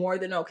will be more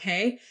than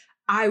okay.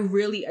 I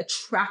really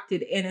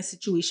attracted in a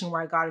situation where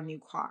I got a new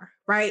car,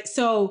 right?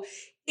 So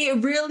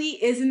it really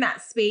is in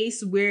that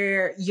space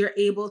where you're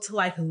able to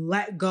like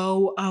let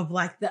go of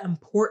like the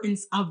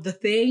importance of the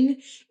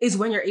thing is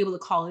when you're able to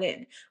call it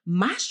in.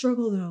 My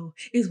struggle though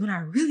is when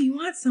I really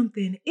want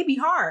something, it'd be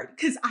hard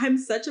because I'm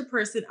such a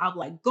person of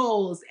like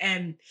goals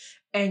and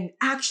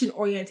action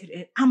oriented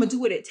and I'm gonna do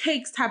what it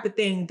takes type of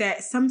thing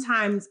that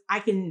sometimes I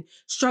can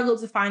struggle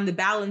to find the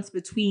balance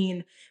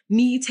between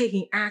me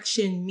taking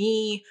action,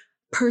 me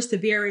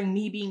persevering,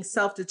 me being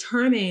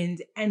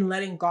self-determined and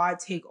letting God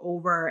take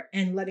over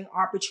and letting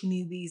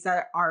opportunities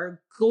that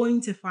are going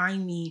to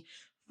find me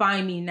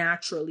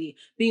naturally,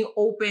 being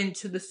open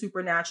to the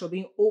supernatural,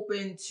 being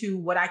open to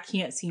what I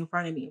can't see in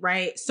front of me,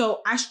 right?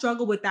 So I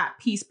struggle with that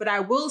piece, but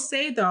I will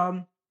say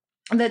though,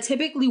 that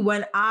typically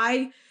when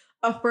I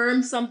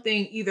affirm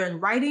something either in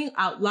writing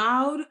out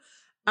loud,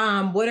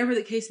 whatever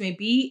the case may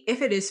be,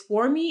 if it is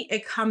for me,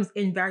 it comes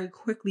in very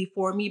quickly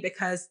for me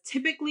because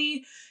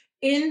typically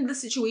in the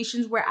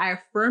situations where I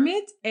affirm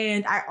it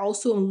and I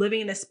also am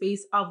living in a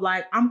space of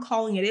like, I'm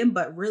calling it in,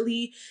 but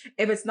really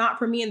if it's not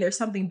for me and there's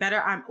something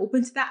better, I'm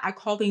open to that. I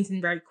call things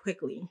in very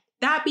quickly.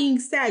 That being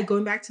said,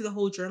 going back to the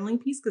whole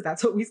journaling piece, because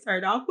that's what we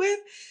started off with,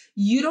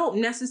 you don't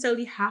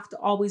necessarily have to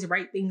always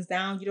write things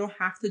down. You don't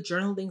have to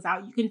journal things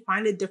out. You can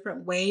find a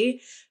different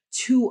way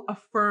to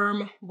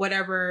affirm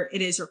whatever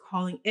it is you're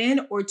calling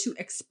in or to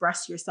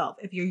express yourself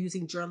if you're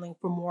using journaling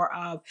for more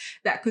of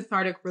that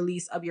cathartic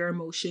release of your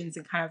emotions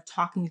and kind of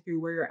talking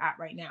through where you're at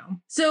right now.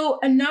 So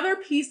another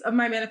piece of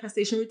my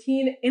manifestation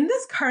routine in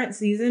this current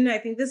season, I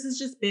think this has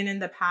just been in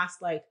the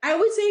past, like I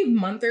would say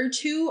month or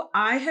two,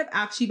 I have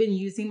actually been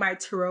using my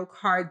tarot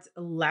cards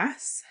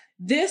less.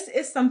 This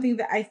is something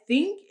that I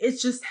think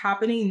is just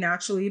happening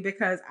naturally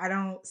because I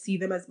don't see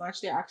them as much.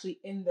 They're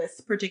actually in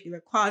this particular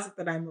closet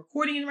that I'm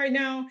recording in right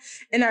now.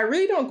 And I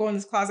really don't go in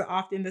this closet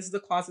often. This is the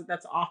closet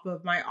that's off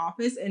of my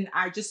office. And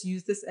I just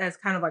use this as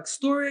kind of like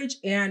storage.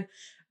 And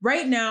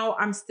right now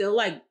I'm still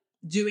like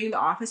doing the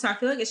office. So I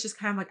feel like it's just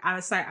kind of like out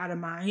of sight, out of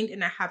mind.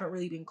 And I haven't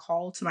really been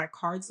called to my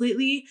cards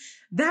lately.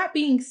 That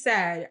being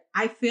said,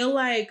 I feel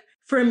like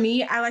for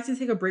me, I like to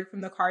take a break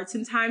from the cards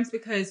sometimes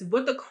because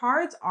what the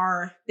cards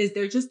are is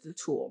they're just a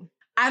tool.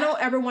 I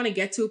don't ever want to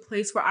get to a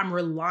place where I'm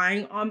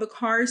relying on the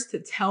cards to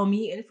tell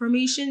me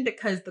information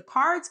because the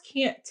cards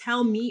can't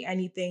tell me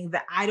anything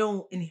that I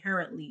don't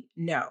inherently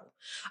know.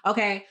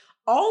 Okay.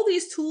 All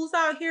these tools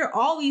out here,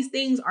 all these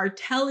things are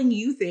telling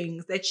you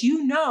things that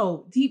you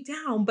know deep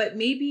down, but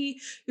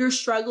maybe you're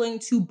struggling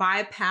to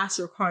bypass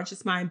your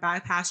conscious mind,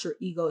 bypass your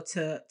ego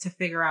to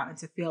figure out and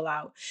to feel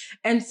out.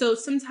 And so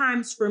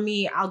sometimes for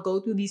me, I'll go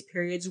through these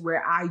periods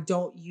where I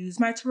don't use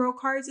my tarot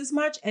cards as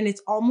much. And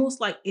it's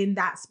almost like in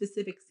that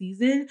specific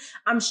season,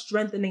 I'm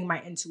strengthening my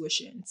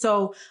intuition.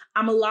 So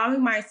I'm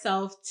allowing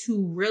myself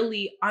to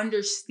really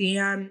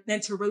understand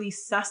and to really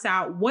suss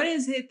out what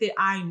is it that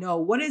I know?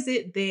 What is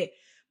it that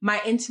my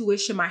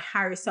intuition, my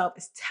higher self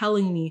is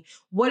telling me?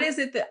 What is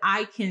it that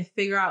I can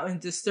figure out and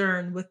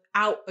discern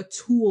without a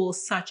tool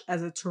such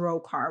as a tarot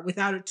card,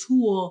 without a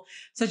tool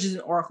such as an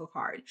oracle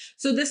card?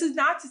 So this is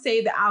not to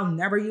say that I'll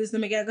never use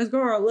them again, because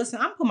girl, listen,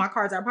 I'm putting my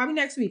cards out probably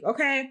next week,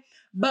 okay?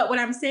 But what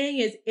I'm saying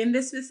is in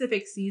this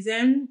specific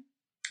season,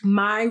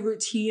 my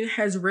routine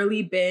has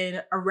really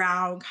been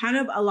around kind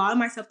of allowing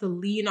myself to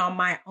lean on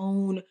my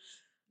own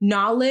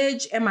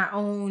knowledge and my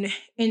own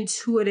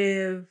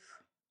intuitive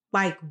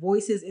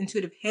voices,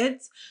 intuitive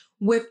hits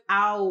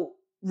without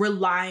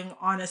relying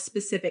on a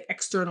specific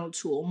external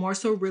tool, more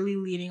so really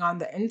leaning on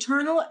the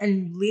internal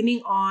and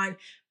leaning on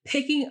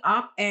picking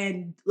up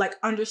and like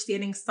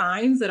understanding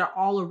signs that are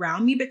all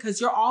around me, because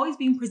you're always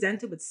being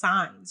presented with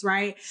signs,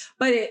 right?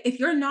 But if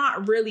you're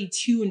not really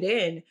tuned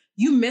in,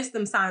 you miss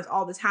them signs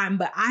all the time.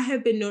 But I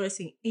have been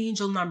noticing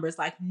angel numbers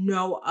like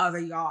no other,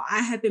 y'all.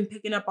 I have been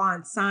picking up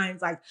on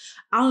signs. Like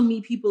I'll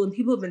meet people and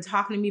people have been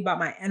talking to me about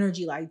my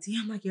energy. Like,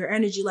 damn, like your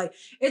energy, like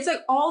it's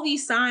like all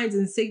these signs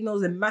and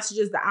signals and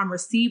messages that I'm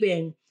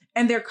receiving,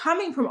 and they're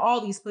coming from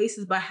all these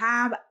places, but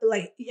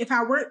if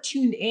I weren't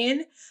tuned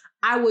in,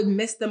 I would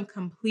miss them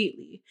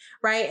completely,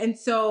 right? And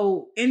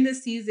so in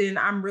this season,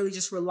 I'm really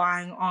just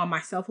relying on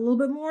myself a little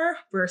bit more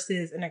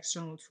versus an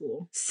external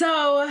tool.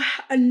 So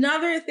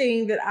another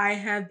thing that I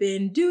have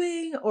been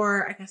doing,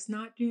 or I guess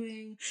not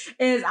doing,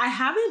 is I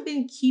haven't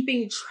been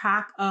keeping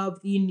track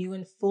of the new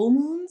and full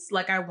moons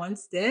like I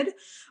once did.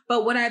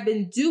 But what I've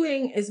been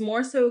doing is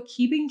more so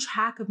keeping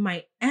track of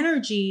my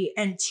energy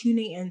and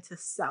tuning into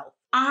self.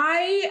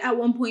 I, at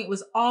one point,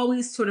 was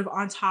always sort of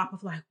on top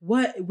of like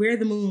where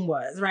the moon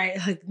was, right?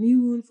 Like new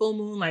moon, full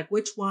moon, like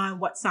which one,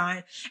 what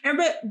sign.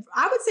 But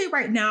I would say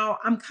right now,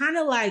 I'm kind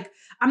of like,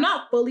 I'm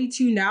not fully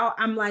tuned out.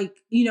 I'm like,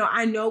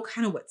 I know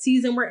kind of what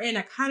season we're in.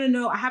 I kind of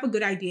know, I have a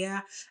good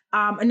idea.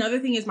 Another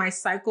thing is my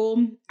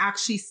cycle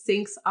actually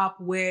syncs up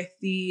with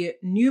the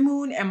new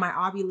moon, and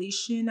my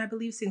ovulation, I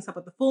believe, syncs up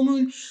with the full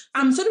moon.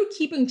 I'm sort of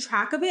keeping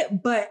track of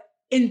it, but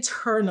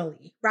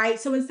internally, right?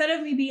 So instead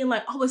of me being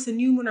like, oh, it's a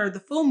new moon or the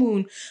full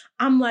moon,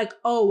 I'm like,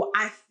 oh,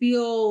 I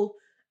feel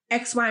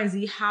X, Y, and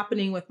Z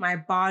happening with my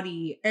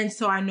body. And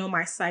so I know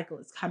my cycle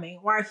is coming,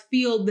 or I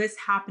feel this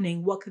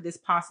happening. What could this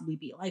possibly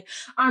be? Like,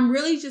 I'm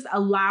really just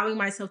allowing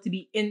myself to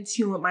be in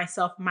tune with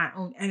myself and my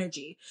own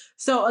energy.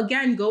 So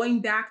again,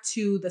 going back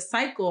to the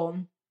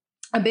cycle,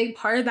 a big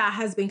part of that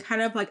has been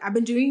kind of like, I've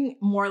been doing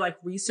more like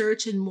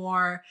research and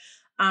more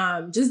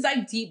just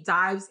like deep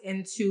dives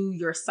into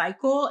your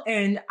cycle.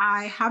 And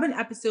I have an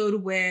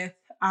episode with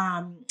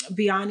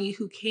Vianney,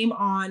 who came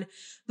on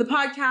the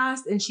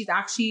podcast, and she's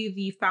actually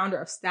the founder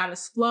of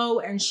Status Flow.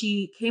 And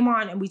she came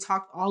on and we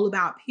talked all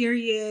about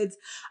periods,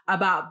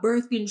 about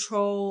birth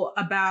control,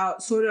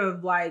 about sort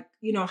of like,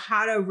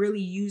 how to really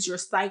use your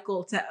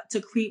cycle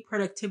to create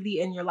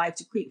productivity in your life,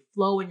 to create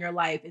flow in your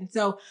life. And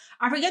so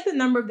I forget the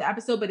number of the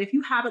episode, but if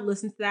you haven't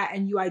listened to that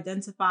and you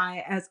identify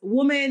as a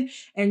woman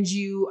and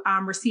you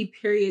receive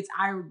periods,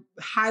 I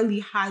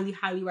highly, highly,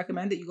 highly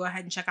recommend that you go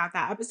ahead and check out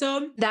that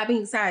episode. That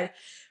being said,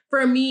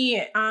 for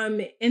me,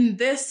 in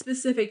this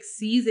specific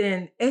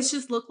season, it's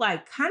just looked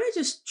like kind of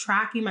just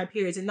tracking my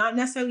periods, and not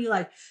necessarily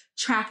like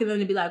tracking them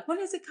to be like, when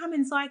is it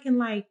coming so I can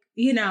like,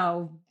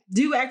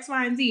 do X,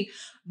 Y, and Z.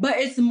 But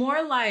it's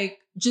more like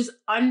just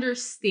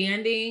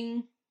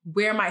understanding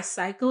where my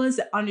cycle is,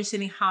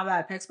 understanding how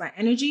that affects my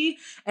energy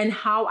and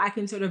how I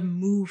can sort of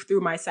move through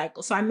my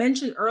cycle. So I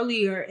mentioned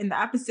earlier in the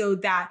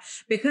episode that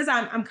because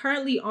I'm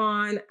currently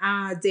on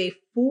day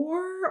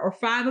 4 or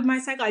 5 of my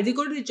cycle, I did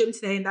go to the gym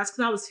today, and that's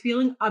because I was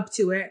feeling up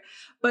to it.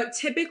 But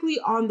typically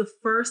on the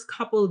first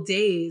couple of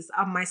days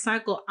of my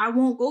cycle, I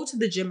won't go to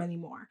the gym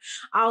anymore.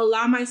 I'll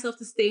allow myself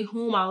to stay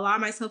home. I'll allow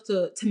myself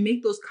to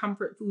make those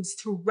comfort foods,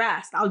 to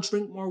rest. I'll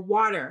drink more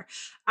water.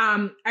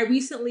 I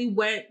recently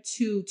went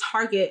to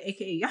Target,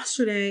 aka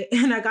yesterday,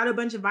 and I got a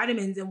bunch of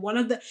vitamins, and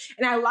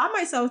I allowed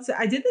myself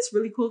I did this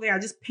really cool thing. I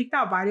just picked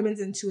out vitamins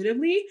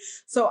intuitively.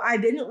 So I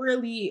didn't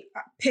really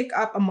pick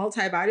up a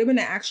multivitamin.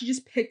 I actually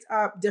just picked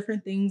up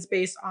different things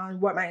based on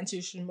what my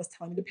intuition was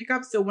telling me to pick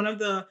up. So one of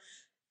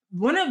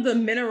the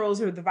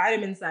minerals or the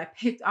vitamins that I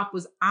picked up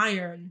was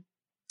iron.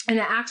 And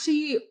it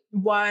actually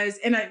was,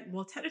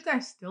 technically I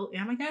still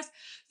am, I guess.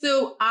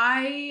 So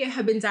I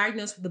have been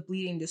diagnosed with a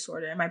bleeding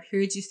disorder, and my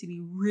periods used to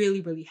be really,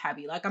 really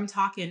heavy. Like I'm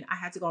talking, I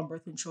had to go on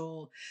birth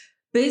control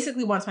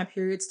basically once my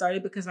period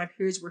started, because my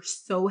periods were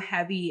so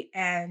heavy,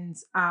 and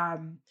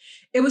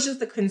it was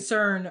just a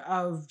concern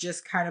of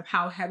just kind of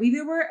how heavy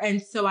they were.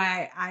 And so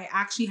I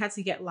actually had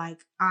to get like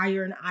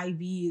iron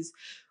IVs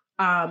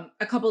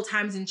a couple of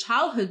times in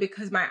childhood,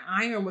 because my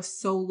iron was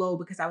so low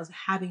because I was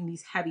having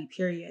these heavy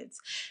periods.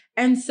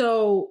 And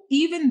so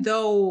even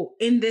though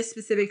in this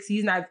specific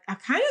season, I've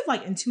kind of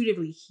like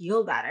intuitively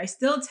healed that, I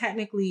still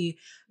technically,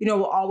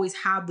 will always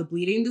have the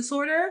bleeding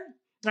disorder.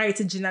 Right,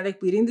 it's a genetic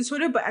bleeding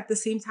disorder, but at the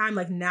same time,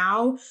 like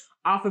now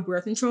off of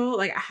birth control,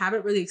 like I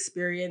haven't really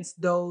experienced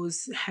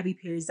those heavy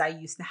periods I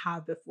used to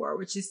have before,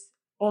 which is,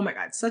 oh my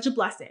God, such a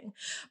blessing.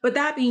 But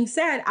that being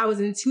said, I was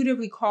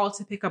intuitively called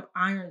to pick up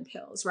iron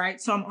pills,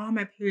 right? So I'm on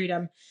my period,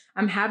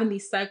 I'm having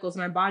these cycles,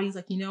 my body's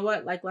like, you know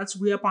what, like let's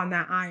re-up on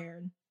that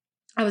iron.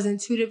 I was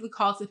intuitively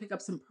called to pick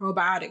up some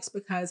probiotics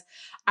because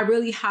I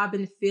really have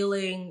been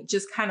feeling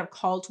just kind of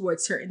called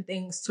towards certain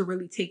things to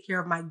really take care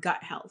of my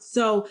gut health.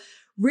 So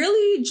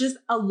really just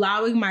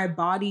allowing my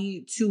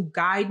body to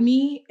guide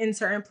me in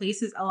certain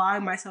places,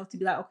 allowing myself to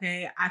be like,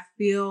 okay, I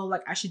feel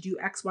like I should do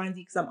X, Y, and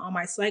Z because I'm on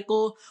my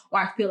cycle, or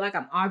I feel like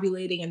I'm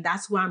ovulating, and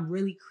that's why I'm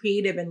really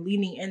creative and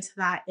leaning into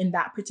that in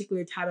that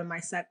particular time in my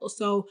cycle.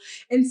 So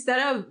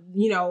instead of,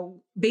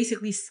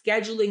 basically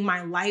scheduling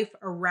my life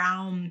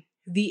around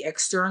the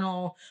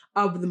external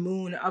of the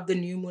moon, of the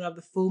new moon, of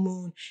the full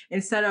moon,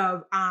 instead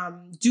of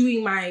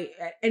doing my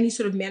any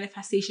sort of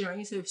manifestation or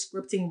any sort of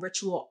scripting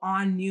ritual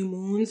on new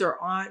moons or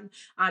on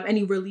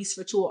any release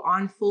ritual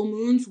on full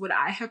moons. What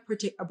I have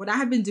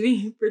been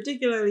doing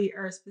particularly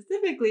or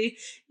specifically,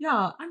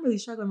 y'all, I'm really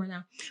struggling right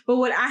now. But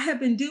what I have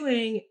been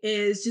doing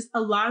is just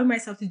allowing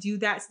myself to do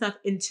that stuff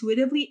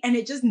intuitively, and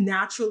it just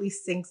naturally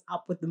syncs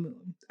up with the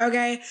moon.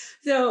 Okay,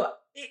 so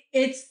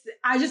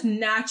I just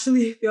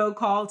naturally feel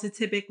called to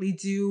typically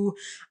do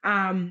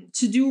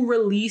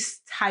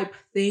release type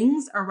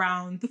things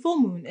around the full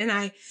moon. And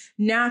I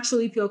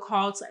naturally feel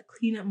called to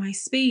clean up my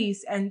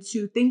space and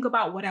to think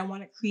about what I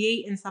want to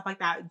create and stuff like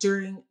that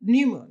during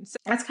new moon. So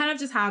that's kind of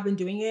just how I've been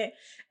doing it.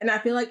 And I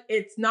feel like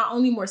it's not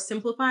only more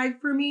simplified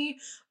for me,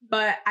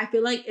 but I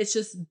feel like it's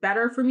just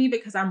better for me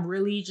because I'm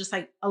really just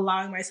like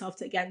allowing myself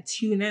to, again,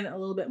 tune in a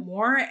little bit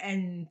more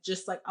and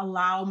just like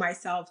allow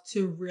myself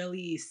to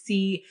really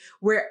see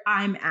where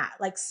I'm at,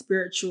 like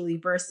spiritually,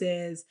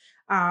 versus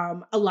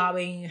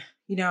allowing,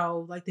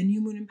 like the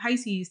new moon in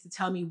Pisces to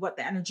tell me what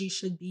the energy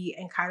should be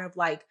and kind of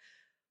like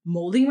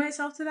molding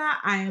myself to that.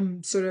 I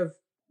am sort of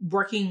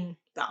working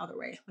the other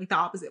way, like the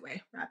opposite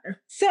way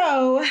rather.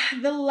 So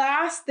the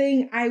last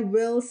thing I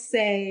will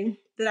say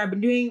that I've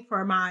been doing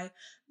for my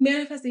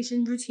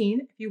manifestation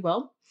routine, if you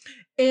will,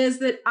 is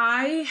that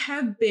I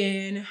have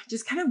been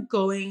just kind of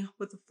going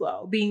with the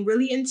flow, being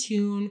really in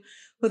tune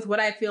with what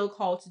I feel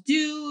called to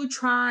do,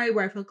 try,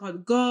 where I feel called to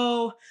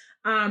go,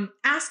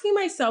 asking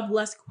myself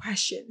less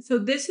questions. So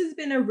this has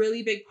been a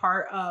really big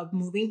part of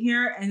moving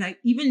here. And like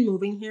even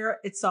moving here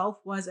itself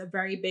was a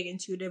very big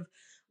intuitive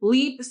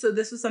leap. So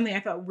this was something I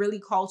felt really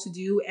called to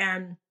do.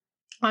 And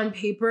on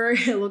paper,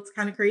 it looks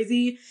kind of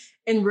crazy.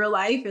 In real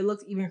life, it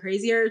looked even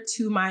crazier.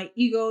 To my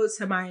ego,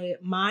 to my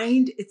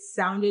mind, it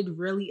sounded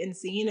really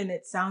insane. And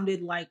it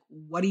sounded like,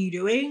 what are you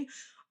doing?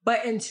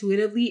 But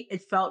intuitively,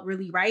 it felt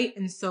really right.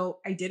 And so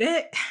I did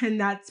it. And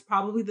this is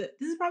probably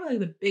like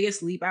the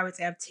biggest leap I would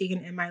say I've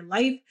taken in my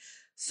life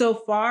so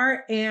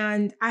far.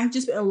 And I've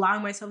just been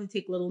allowing myself to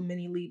take little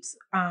mini leaps,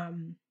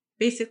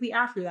 basically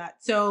after that.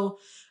 So,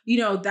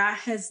 that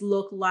has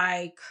looked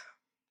like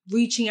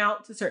reaching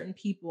out to certain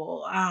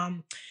people,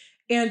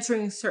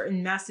 answering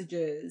certain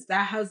messages.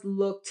 That has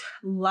looked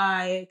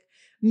like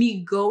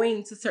me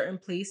going to certain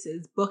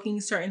places,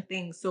 booking certain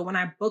things. So when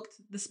I booked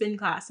the spin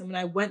class and when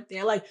I went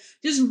there, like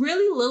just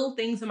really little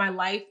things in my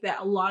life,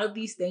 that a lot of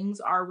these things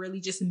are really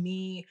just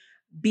me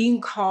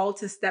being called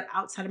to step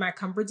outside of my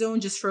comfort zone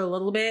just for a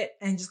little bit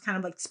and just kind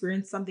of like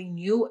experience something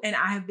new. And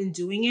I have been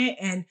doing it.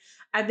 And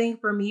I think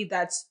for me,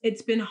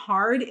 it's been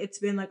hard. It's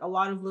been like a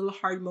lot of little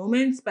hard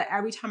moments, but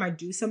every time I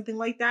do something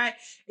like that,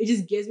 it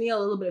just gives me a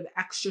little bit of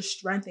extra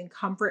strength and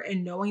comfort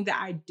in knowing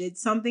that I did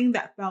something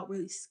that felt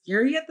really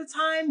scary at the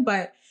time.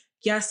 But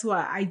guess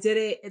what? I did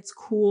it. It's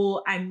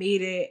cool. I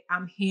made it.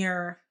 I'm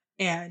here.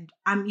 And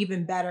I'm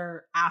even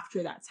better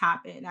after that's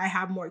happened. I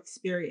have more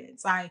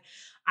experience. I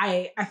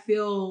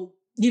feel,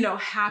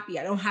 happy.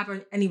 I don't have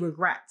any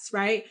regrets,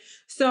 right?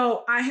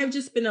 So I have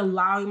just been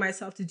allowing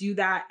myself to do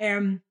that.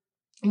 And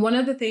one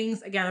of the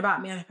things, again,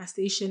 about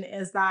manifestation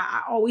is that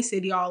I always say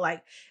to y'all,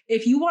 like,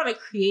 if you want to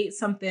create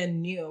something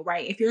new,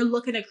 right? If you're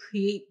looking to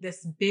create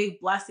this big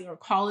blessing or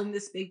call in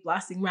this big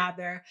blessing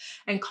rather,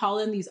 and call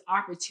in these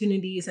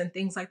opportunities and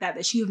things like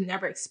that you have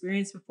never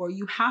experienced before,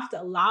 you have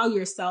to allow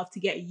yourself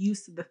to get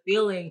used to the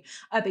feeling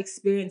of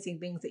experiencing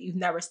things that you've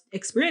never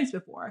experienced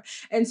before.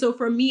 And so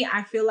for me,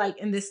 I feel like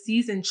in this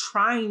season,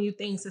 trying new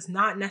things is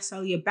not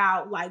necessarily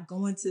about like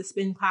going to the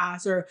spin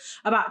class or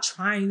about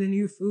trying the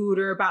new food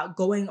or about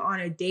going on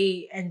a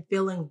date and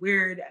feeling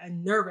weird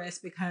and nervous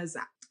because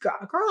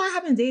girl, I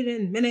haven't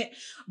dated in a minute,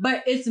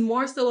 but it's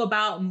more so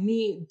about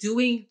me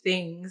doing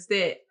things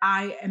that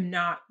I am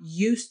not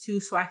used to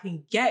so I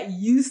can get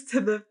used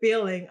to the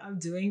feeling of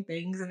doing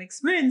things and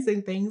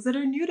experiencing things that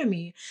are new to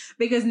me.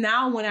 Because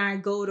now when I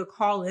go to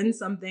call in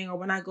something or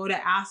when I go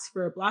to ask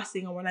for a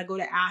blessing or when I go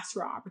to ask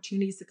for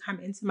opportunities to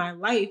come into my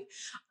life,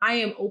 I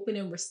am open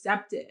and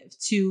receptive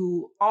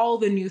to all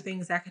the new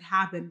things that could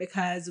happen.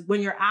 Because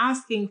when you're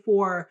asking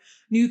for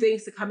new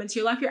things to come into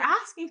your life, you're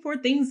asking for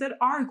things that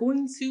are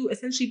going to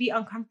essentially be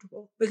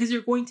uncomfortable because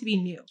you're going to be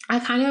new. I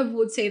kind of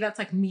would say that's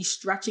like me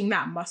stretching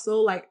that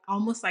muscle, like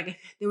almost like if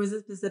there was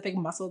a specific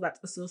muscle that's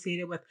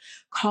associated with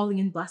calling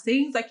in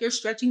blessings, like you're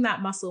stretching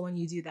that muscle when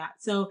you do that.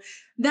 So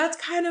that's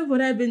kind of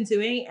what I've been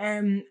doing.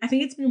 And I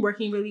think it's been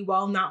working really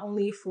well, not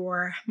only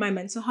for my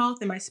mental health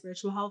and my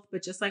spiritual health,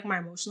 but just like my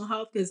emotional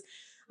health. Because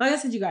like I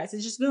said, you guys,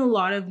 it's just been a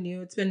lot of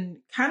new. It's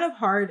been kind of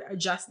hard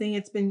adjusting.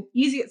 It's been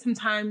easy at some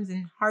times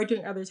and hard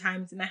during other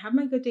times. And I have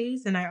my good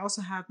days and I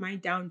also have my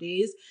down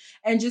days.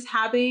 And just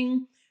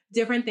having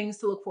different things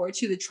to look forward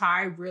to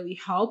try really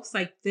helps.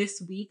 Like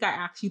this week, I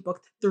actually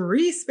booked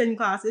 3 spin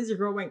classes. Your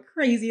girl went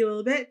crazy a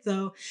little bit.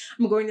 So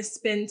I'm going to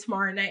spin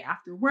tomorrow night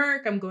after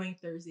work. I'm going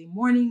Thursday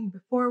morning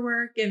before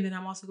work. And then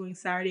I'm also going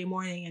Saturday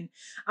morning. And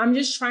I'm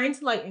just trying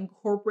to like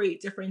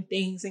incorporate different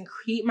things and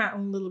create my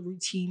own little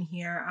routine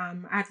here.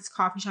 I have this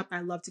coffee shop that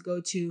I love to go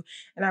to.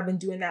 And I've been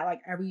doing that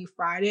like every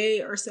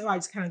Friday or so. I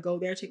just kind of go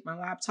there, take my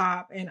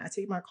laptop, and I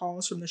take my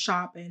calls from the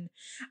shop. And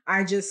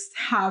I just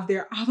have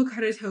their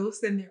avocado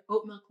toast and their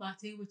oat milk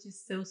latte, which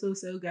is so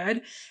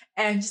good.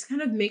 And just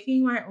kind of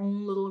making my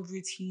own little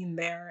routine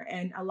there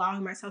and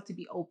allowing myself to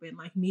be open,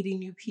 like meeting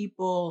new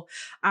people,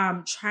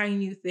 trying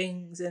new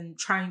things and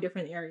trying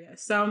different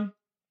areas. So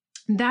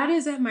that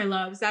is it, my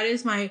loves. That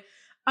is my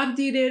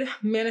updated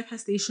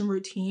manifestation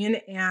routine.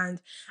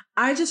 And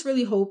I just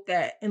really hope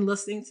that in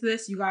listening to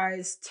this, you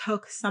guys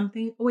took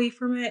something away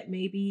from it.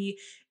 Maybe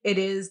it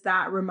is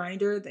that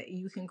reminder that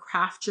you can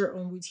craft your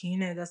own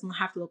routine and it doesn't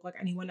have to look like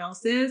anyone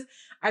else's.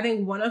 I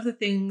think one of the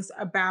things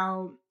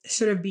about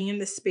sort of being in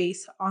the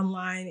space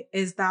online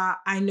is that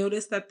I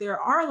noticed that there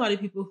are a lot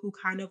of people who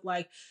kind of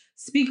like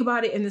speak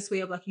about it in this way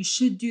of like, you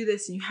should do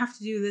this and you have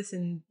to do this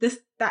and this,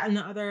 that, and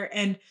the other.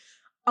 And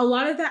a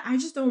lot of that I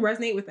just don't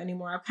resonate with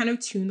anymore. I've kind of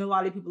tuned a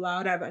lot of people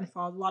out. I've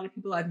unfollowed a lot of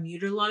people. I've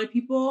muted a lot of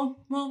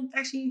people. Well,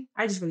 actually,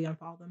 I just really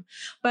unfollowed them.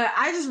 But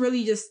I just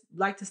really just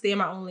like to stay in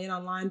my own lane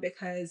online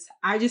because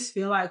I just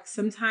feel like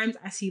sometimes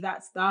I see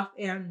that stuff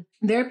and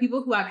there are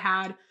people who I've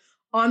had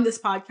on this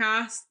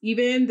podcast,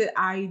 even that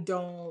I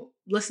don't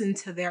listen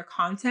to their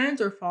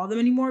content or follow them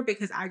anymore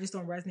because I just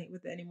don't resonate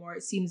with it anymore.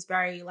 It seems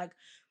very like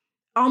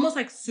almost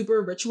like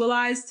super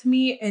ritualized to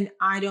me. And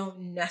I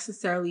don't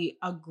necessarily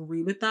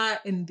agree with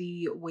that in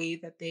the way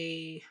that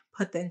they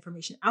put the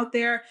information out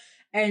there.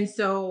 And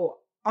so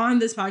on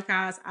this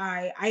podcast,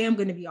 I am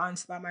going to be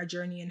honest about my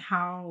journey and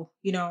how,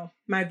 you know,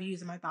 my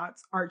views and my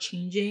thoughts are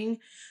changing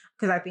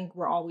because I think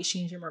we're always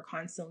changing. We're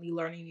constantly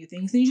learning new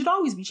things and you should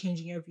always be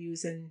changing your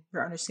views and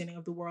your understanding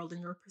of the world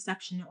and your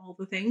perception and all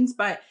the things.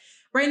 But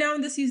right now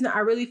in this season, I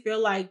really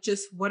feel like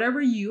just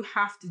whatever you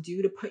have to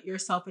do to put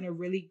yourself in a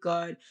really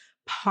good,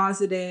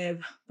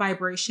 positive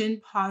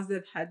vibration,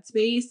 positive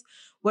headspace,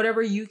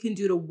 whatever you can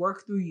do to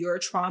work through your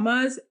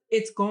traumas,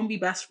 it's going to be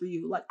best for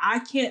you. Like I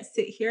can't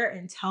sit here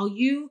and tell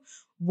you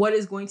what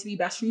is going to be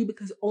best for you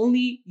because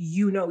only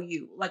you know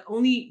you. Like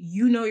only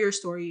you know your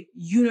story,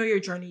 you know your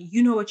journey,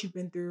 you know what you've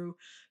been through,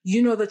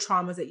 you know the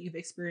traumas that you've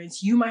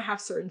experienced. You might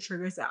have certain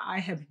triggers that I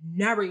have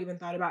never even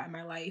thought about in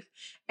my life.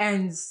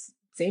 And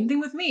same thing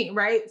with me,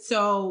 right?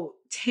 So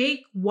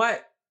take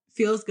what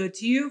feels good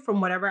to you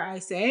from whatever I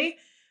say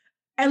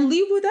and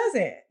leave what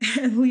doesn't.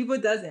 And leave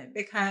what doesn't.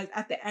 Because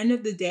at the end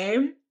of the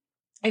day,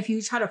 if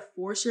you try to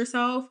force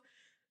yourself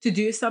to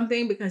do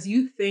something because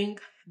you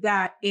think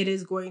that it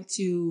is going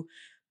to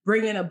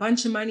bring in a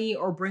bunch of money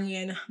or bring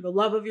in the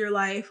love of your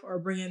life or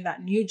bring in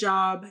that new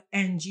job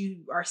and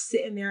you are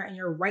sitting there and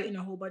you're writing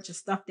a whole bunch of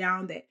stuff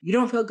down that you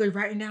don't feel good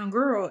writing down,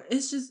 girl,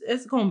 it's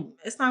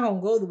not going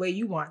to go the way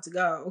you want it to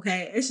go.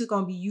 Okay. It's just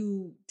going to be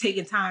you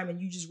taking time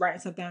and you just writing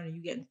stuff down and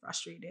you getting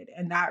frustrated.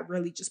 And that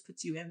really just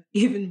puts you in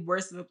even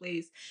worse of a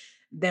place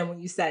than when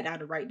you sat down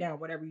to write down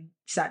whatever you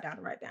sat down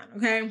to write down.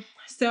 Okay.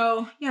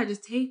 So yeah,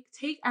 just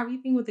take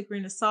everything with a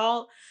grain of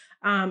salt.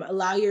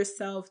 Allow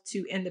yourself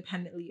to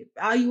independently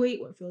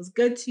evaluate what feels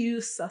good to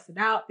you, suss it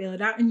out, feel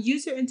it out, and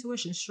use your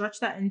intuition. Stretch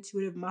that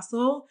intuitive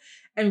muscle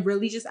and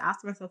really just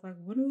ask myself, like,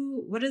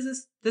 what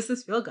is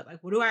this feel good? Like,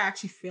 what do I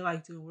actually feel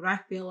like doing? What do I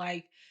feel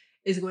like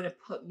is going to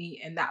put me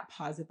in that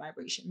positive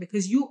vibration?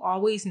 Because you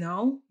always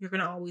know, you're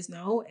going to always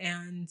know.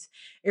 And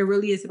it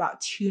really is about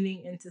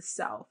tuning into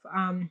self.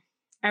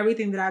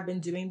 Everything that I've been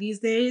doing these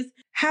days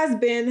has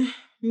been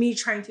me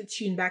trying to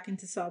tune back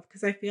into self.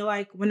 Because I feel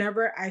like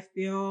whenever I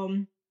feel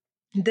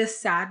this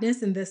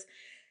sadness and this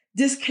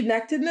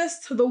disconnectedness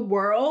to the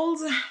world,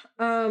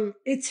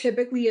 it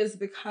typically is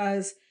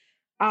because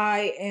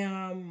I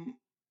am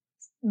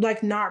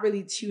like not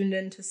really tuned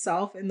into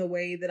self in the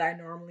way that I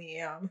normally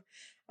am.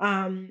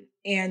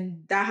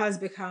 And that has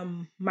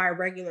become my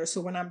regular.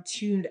 So when I'm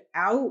tuned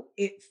out,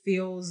 it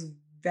feels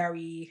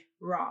very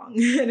wrong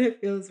and it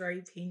feels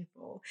very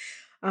painful.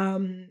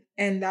 And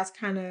that's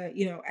kind of,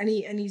 you know,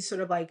 any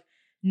sort of like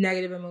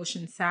negative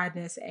emotion,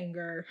 sadness,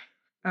 anger,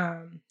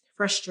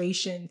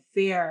 frustration,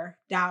 fear,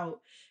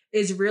 doubt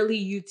is really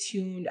you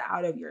tuned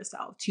out of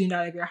yourself, tuned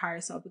out of your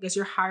higher self, because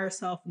your higher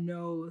self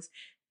knows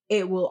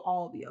it will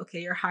all be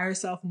okay. Your higher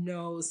self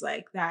knows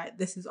like that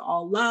this is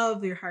all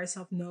love. Your higher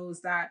self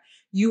knows that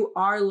you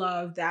are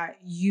loved, that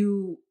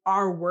you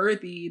are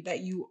worthy,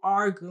 that you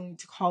are going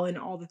to call in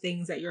all the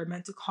things that you're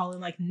meant to call in.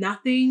 Like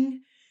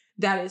nothing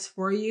that is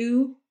for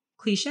you,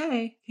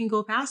 cliche, can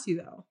go past you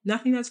though.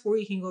 Nothing that's for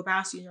you can go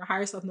past you, and your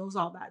higher self knows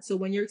all that. So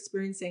when you're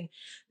experiencing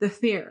the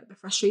fear, the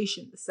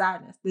frustration, the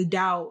sadness, the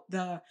doubt,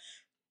 the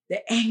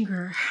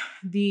anger,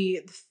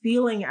 the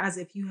feeling as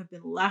if you have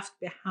been left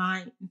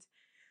behind,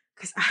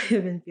 because I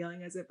have been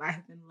feeling as if I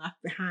have been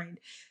left behind,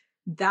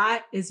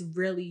 that is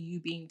really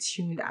you being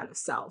tuned out of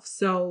self.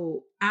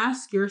 So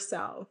ask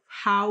yourself,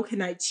 how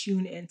can I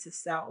tune into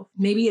self?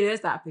 Maybe it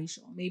is that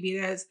facial. Maybe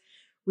it is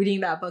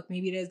reading that book.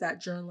 Maybe it is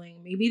that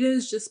journaling. Maybe it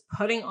is just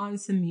putting on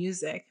some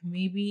music.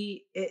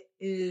 Maybe it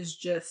is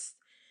just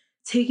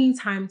taking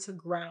time to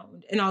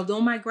ground. And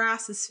although my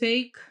grass is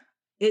fake,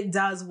 it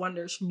does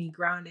wonders for me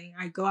grounding.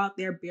 I go out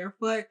there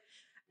barefoot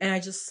and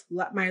I just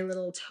let my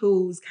little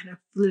toes kind of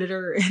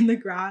flitter in the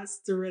grass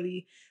to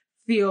really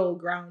feel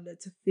grounded,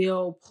 to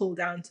feel pulled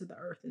down to the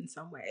earth in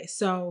some way.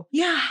 So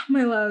yeah,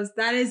 my loves,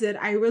 that is it.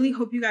 I really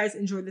hope you guys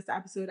enjoyed this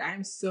episode. I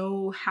am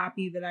so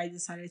happy that I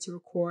decided to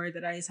record,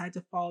 that I decided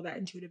to follow that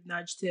intuitive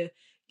nudge to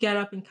get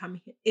up and come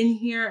in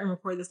here and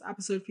record this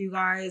episode for you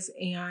guys,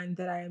 and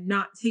that I am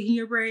not taking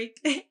a break.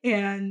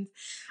 And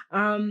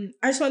I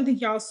just want to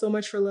thank y'all so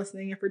much for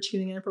listening and for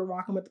tuning in, for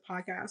rocking with the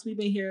podcast. We've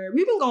been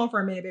going for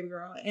a minute, baby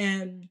girl.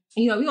 And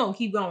we're going to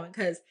keep going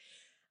because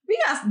we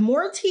got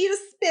more tea to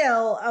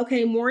spill.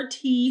 Okay, more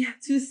tea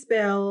to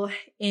spill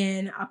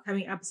in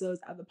upcoming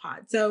episodes of the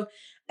pod. So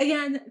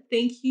again,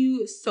 thank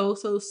you so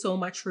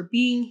much for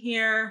being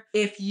here.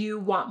 If you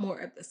want more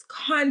of this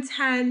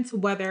content,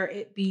 whether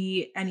it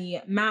be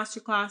any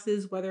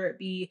masterclasses, whether it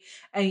be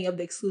any of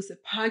the exclusive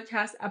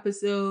podcast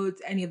episodes,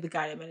 any of the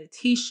guided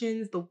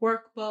meditations, the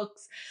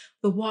workbooks,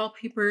 the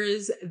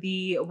wallpapers,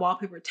 the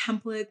wallpaper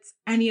templates,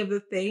 any of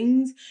the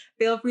things,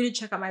 feel free to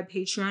check out my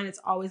Patreon.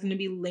 It's always going to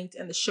be linked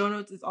in the show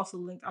notes. It's also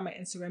linked on my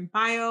Instagram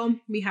bio.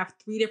 We have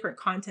 3 different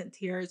content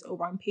tiers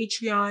over on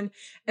Patreon,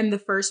 and the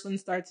first one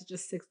starts at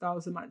just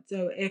 $6 a month.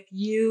 So if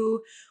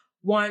you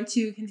want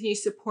to continue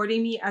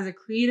supporting me as a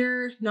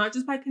creator, not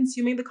just by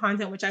consuming the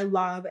content, which I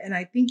love, and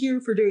I thank you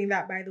for doing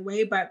that, by the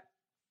way, but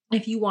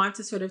if you want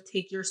to sort of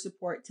take your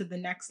support to the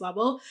next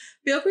level,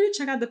 feel free to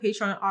check out the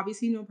Patreon.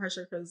 Obviously, no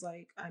pressure because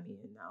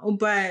no.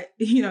 But,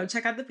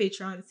 check out the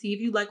Patreon, see if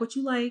you like what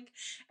you like,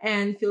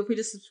 and feel free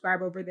to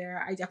subscribe over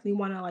there. I definitely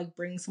want to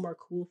bring some more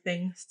cool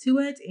things to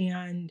it.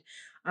 And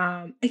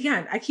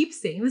again, I keep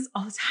saying this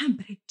all the time,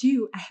 but I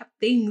have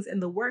things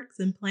in the works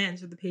and plans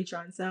for the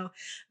Patreon. So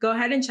go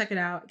ahead and check it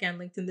out. Again,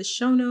 linked in the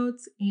show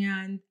notes.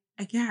 And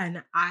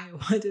again, I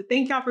want to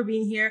thank y'all for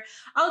being here.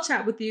 I'll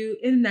chat with you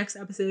in the next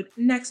episode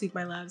next week,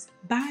 my loves.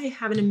 Bye.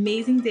 Have an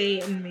amazing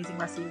day and an amazing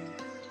rest of your week.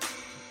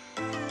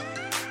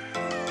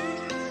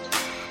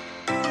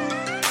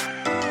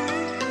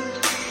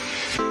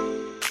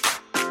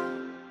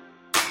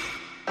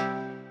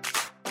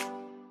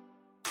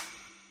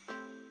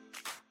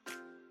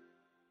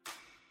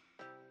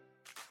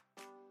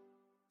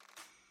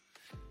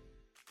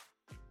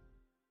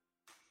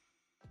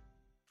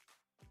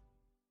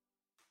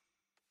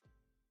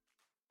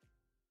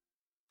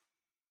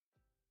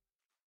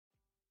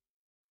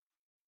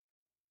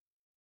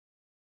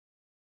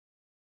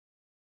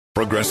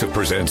 Progressive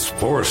presents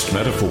Forced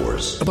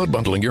Metaphors about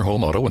bundling your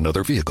home, auto, and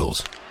other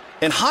vehicles.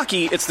 In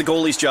hockey, it's the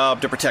goalie's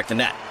job to protect the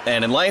net.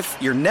 And in life,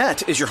 your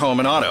net is your home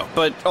and auto,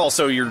 but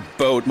also your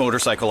boat,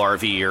 motorcycle,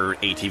 RV, or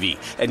ATV.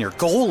 And your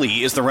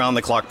goalie is the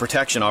round-the-clock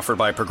protection offered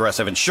by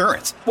Progressive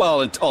Insurance.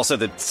 Well, and also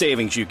the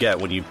savings you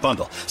get when you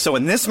bundle. So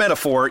in this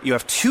metaphor, you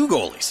have 2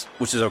 goalies,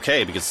 which is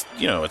okay because,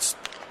 it's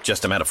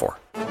just a metaphor.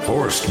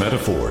 Forced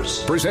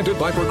Metaphors. Presented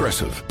by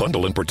Progressive.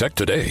 Bundle and protect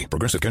today.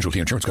 Progressive Casualty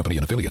Insurance Company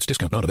and affiliates.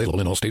 Discount not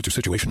available in all states or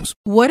situations.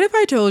 What if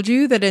I told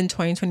you that in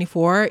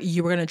 2024,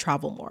 you were going to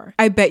travel more?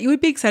 I bet you would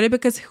be excited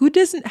because who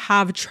doesn't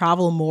have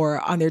travel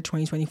more on their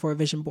 2024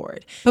 vision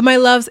board? But my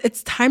loves,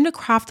 it's time to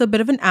craft a bit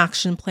of an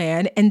action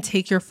plan and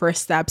take your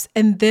first steps.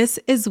 And this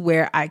is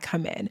where I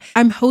come in.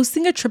 I'm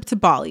hosting a trip to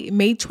Bali,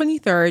 May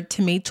 23rd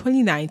to May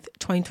 29th,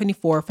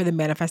 2024 for the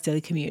Manifest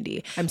Daily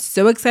community. I'm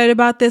so excited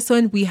about this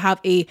one. We have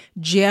a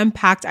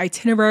jam-packed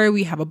itinerary.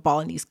 We have a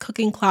Balinese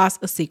cooking class,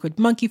 a sacred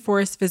monkey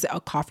forest visit,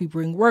 a coffee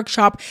brewing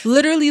workshop,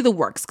 literally the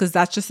works, because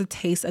that's just a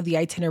taste of the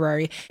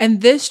itinerary. And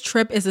this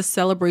trip is a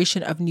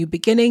celebration of new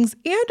beginnings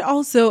and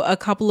also a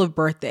couple of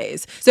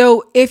birthdays.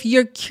 So if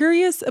you're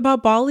curious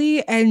about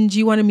Bali and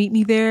you want to meet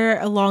me there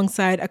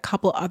alongside a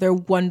couple other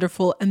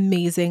wonderful,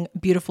 amazing,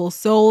 beautiful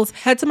souls,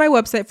 head to my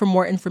website for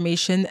more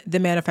information,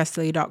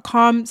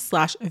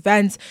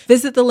 themanifestdaily.com/events.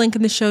 Visit the link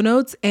in the show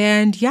notes.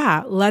 And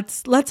yeah,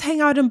 let's hang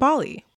out in Bali.